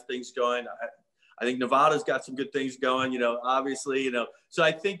 Virginia has things going. I think Nevada's got some good things going, you know, obviously, you know. So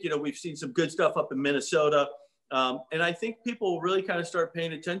I think, you know, we've seen some good stuff up in Minnesota. And I think people will really kind of start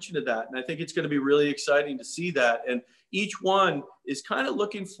paying attention to that. And I think it's going to be really exciting to see that. And each one is kind of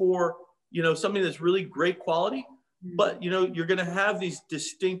looking for, you know, something that's really great quality, but, you know, you're going to have these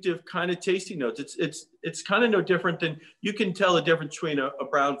distinctive kind of tasting notes. It's kind of no different than, you can tell the difference between a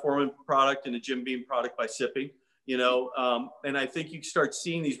Brown-Forman product and a Jim Beam product by sipping, you know. And I think you start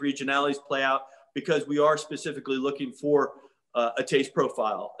seeing these regionalities play out because we are specifically looking for a taste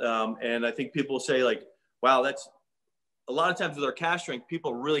profile. And I think people say like, wow, that's a lot of times with our cask strength,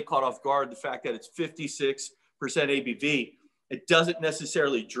 people are really caught off guard the fact that it's 56% ABV. It doesn't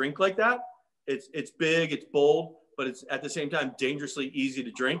necessarily drink like that. It's big, it's bold, but it's at the same time dangerously easy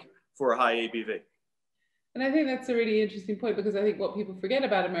to drink for a high ABV. And I think that's a really interesting point, because I think what people forget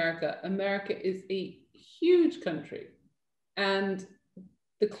about America is a huge country, and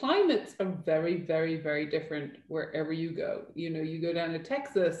the climates are very, very, very different wherever you go. You know, you go down to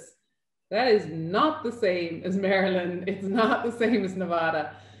Texas, that is not the same as Maryland. It's not the same as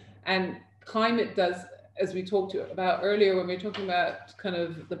Nevada. And climate does, as we talked about earlier, when we were talking about kind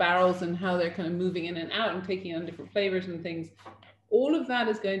of the barrels and how they're kind of moving in and out and taking on different flavors and things, all of that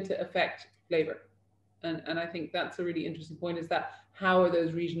is going to affect flavor. And I think that's a really interesting point, is that how are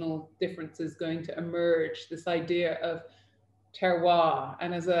those regional differences going to emerge, this idea of terroir.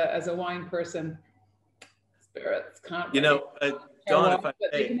 And as a wine person, spirits can't, you know, John, terroir, if I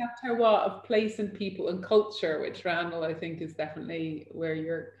but they may. can have terroir of place and people and culture, which Randall, I think, is definitely where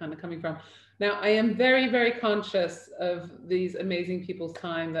you're kind of coming from. Now, I am very, very conscious of these amazing people's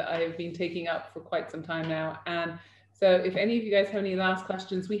time that I have been taking up for quite some time now. And so if any of you guys have any last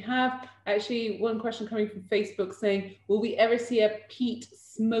questions, we have actually one question coming from Facebook saying, will we ever see a peat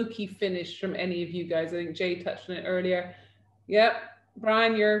smoky finish from any of you guys? I think Jay touched on it earlier. Yep.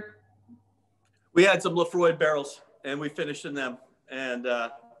 Brian, We had some Lafroy barrels and we finished in them. And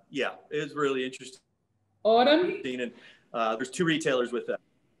yeah, it was really interesting. Autumn? And there's 2 retailers with that.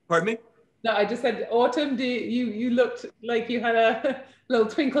 Pardon me? No, I just said, Autumn, you looked like you had a little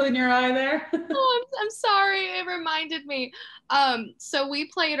twinkle in your eye there. Oh, I'm sorry. It reminded me. So we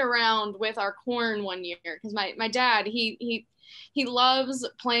played around with our corn one year because my dad, he loves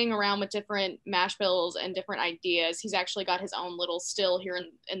playing around with different mash bills and different ideas. He's actually got his own little still here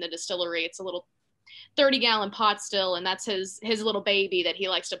in the distillery. It's a little 30-gallon pot still, and that's his little baby that he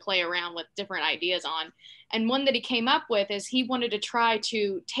likes to play around with different ideas on. And one that he came up with is he wanted to try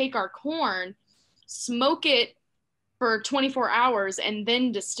to take our corn, smoke it for 24 hours, and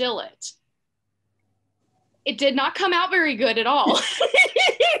then distill it. It did not come out very good at all.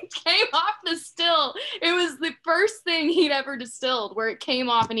 It came off the still. It was the first thing he'd ever distilled where it came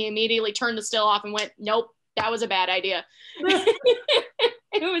off and he immediately turned the still off and went, nope, that was a bad idea.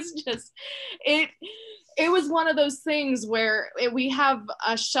 It was just, it was one of those things where we have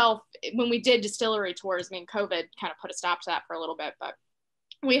a shelf. When we did distillery tours, I mean, COVID kind of put a stop to that for a little bit, but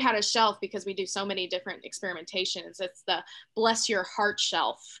we had a shelf because we do so many different experimentations. It's the bless your heart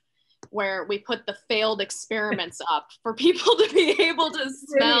shelf, where we put the failed experiments up for people to be able to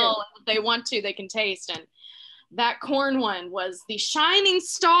smell. If they want to, they can taste. And that corn one was the shining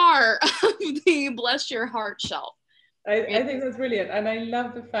star of the bless your heart shelf. I think that's brilliant. And I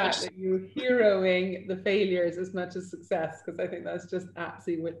love the fact that you're heroing the failures as much as success, because I think that's just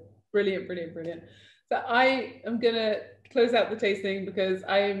absolutely brilliant, brilliant, brilliant. So I am going to close out the tasting because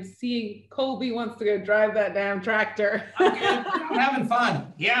I am seeing Colby wants to go drive that damn tractor. I'm having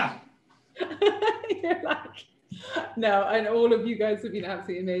fun. Yeah. You're like, no, and all of you guys have been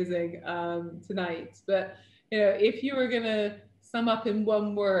absolutely amazing tonight. But, you know, if you were going to sum up in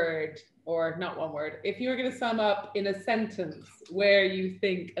one word, or not one word, if you were going to sum up in a sentence where you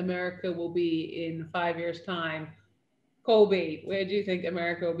think America will be in 5 years' time, Colby, where do you think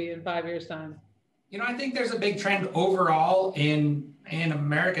America will be in 5 years' time? You know, I think there's a big trend overall in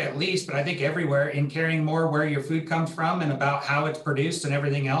America, at least, but I think everywhere, in caring more where your food comes from and about how it's produced and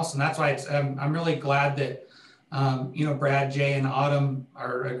everything else. And that's why it's, I'm really glad that, you know, Brad, Jay, and Autumn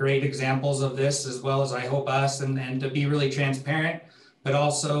are great examples of this, as well as I hope us, and to be really transparent, but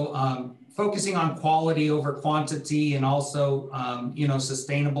also focusing on quality over quantity, and also, you know,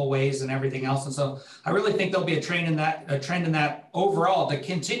 sustainable ways and everything else. And so I really think there'll be a trend in that overall to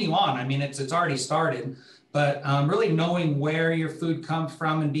continue on. I mean, it's already started, but really knowing where your food comes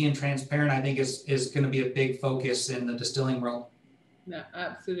from and being transparent, I think is going to be a big focus in the distilling world. No,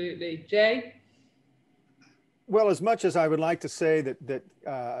 absolutely. Jay? Well, as much as I would like to say that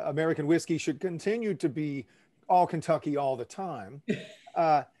American whiskey should continue to be all Kentucky all the time,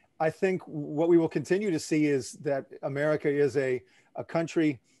 I think what we will continue to see is that America is a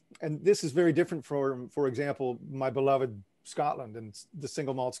country, and this is very different from, for example, my beloved Scotland and the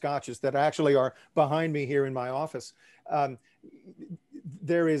single malt scotches that actually are behind me here in my office.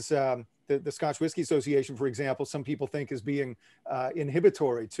 There is the Scotch Whisky Association, for example, some people think is being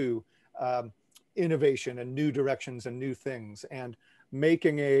inhibitory to innovation and new directions and new things, and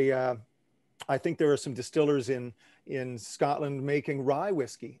making I think there are some distillers in Scotland making rye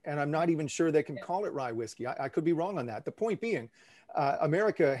whiskey, and I'm not even sure they can call it rye whiskey. I could be wrong on that. The point being,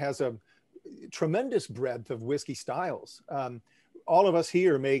 America has a tremendous breadth of whiskey styles. All of us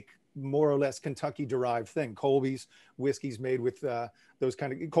here make more or less Kentucky derived thing. Colby's whiskey's made with those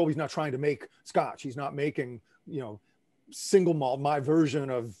kind of, Colby's not trying to make Scotch. He's not making, you know, single malt, my version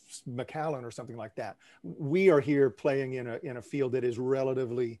of Macallan or something like that. We are here playing in a field that is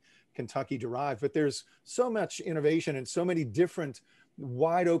relatively Kentucky derived, but there's so much innovation and so many different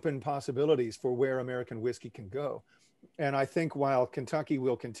wide open possibilities for where American whiskey can go. And I think while Kentucky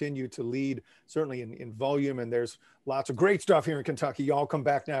will continue to lead, certainly in volume, and there's lots of great stuff here in Kentucky, y'all come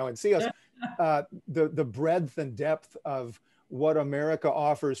back now and see us, the breadth and depth of what America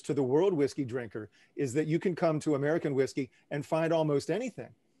offers to the world whiskey drinker is that you can come to American whiskey and find almost anything.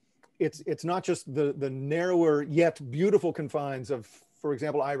 It's not just the narrower yet beautiful confines of, for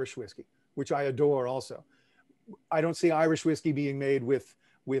example, Irish whiskey, which I adore also. I don't see Irish whiskey being made with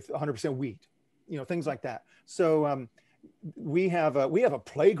 100% wheat, you know, things like that. So we have a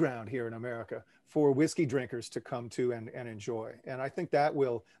playground here in America for whiskey drinkers to come to and enjoy. And I think that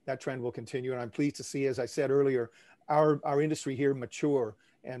trend will continue. And I'm pleased to see, as I said earlier, our industry here mature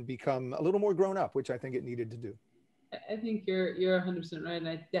and become a little more grown up, which I think it needed to do. I think you're 100% right, and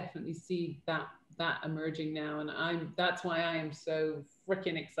I definitely see that emerging now, and that's why I am so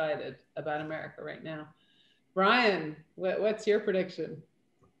freaking excited about America right now. Brian, what's your prediction?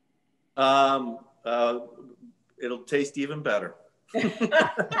 It'll taste even better.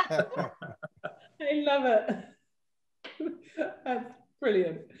 I love it. That's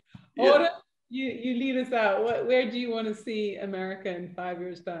brilliant. Yeah. Autumn, you lead us out. Where do you want to see America in 5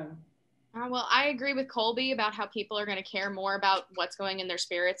 years' time? Well, I agree with Colby about how people are going to care more about what's going in their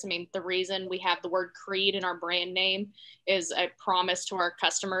spirits. I mean, the reason we have the word creed in our brand name is a promise to our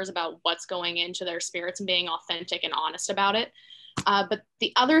customers about what's going into their spirits and being authentic and honest about it. But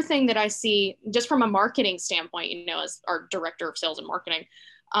the other thing that I see, just from a marketing standpoint, you know, as our director of sales and marketing,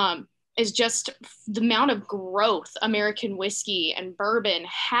 is just the amount of growth American whiskey and bourbon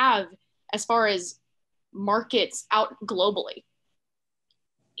have as far as markets out globally.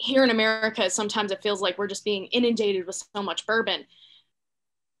 Here in America, sometimes it feels like we're just being inundated with so much bourbon,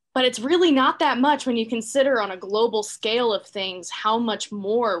 but it's really not that much when you consider on a global scale of things how much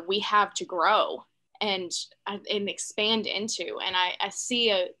more we have to grow and expand into. And I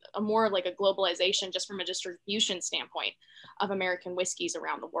see a more like a globalization just from a distribution standpoint of American whiskeys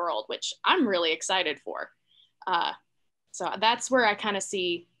around the world, which I'm really excited for. So that's where I kind of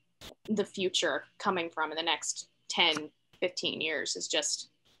see the future coming from in the next 10, 15 years, is just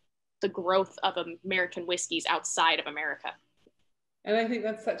the growth of American whiskeys outside of America. And I think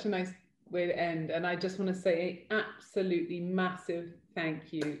that's such a nice way to end. And I just want to say absolutely massive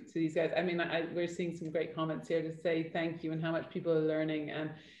thank you to these guys. I mean, we're seeing some great comments here to say thank you and how much people are learning.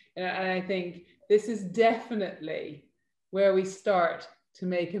 And I think this is definitely where we start to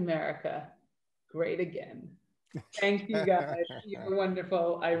make America great again. Thank you guys. You're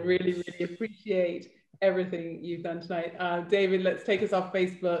wonderful. I really, really appreciate everything you've done tonight. David, let's take us off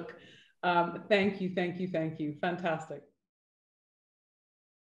Facebook. Thank you. Fantastic.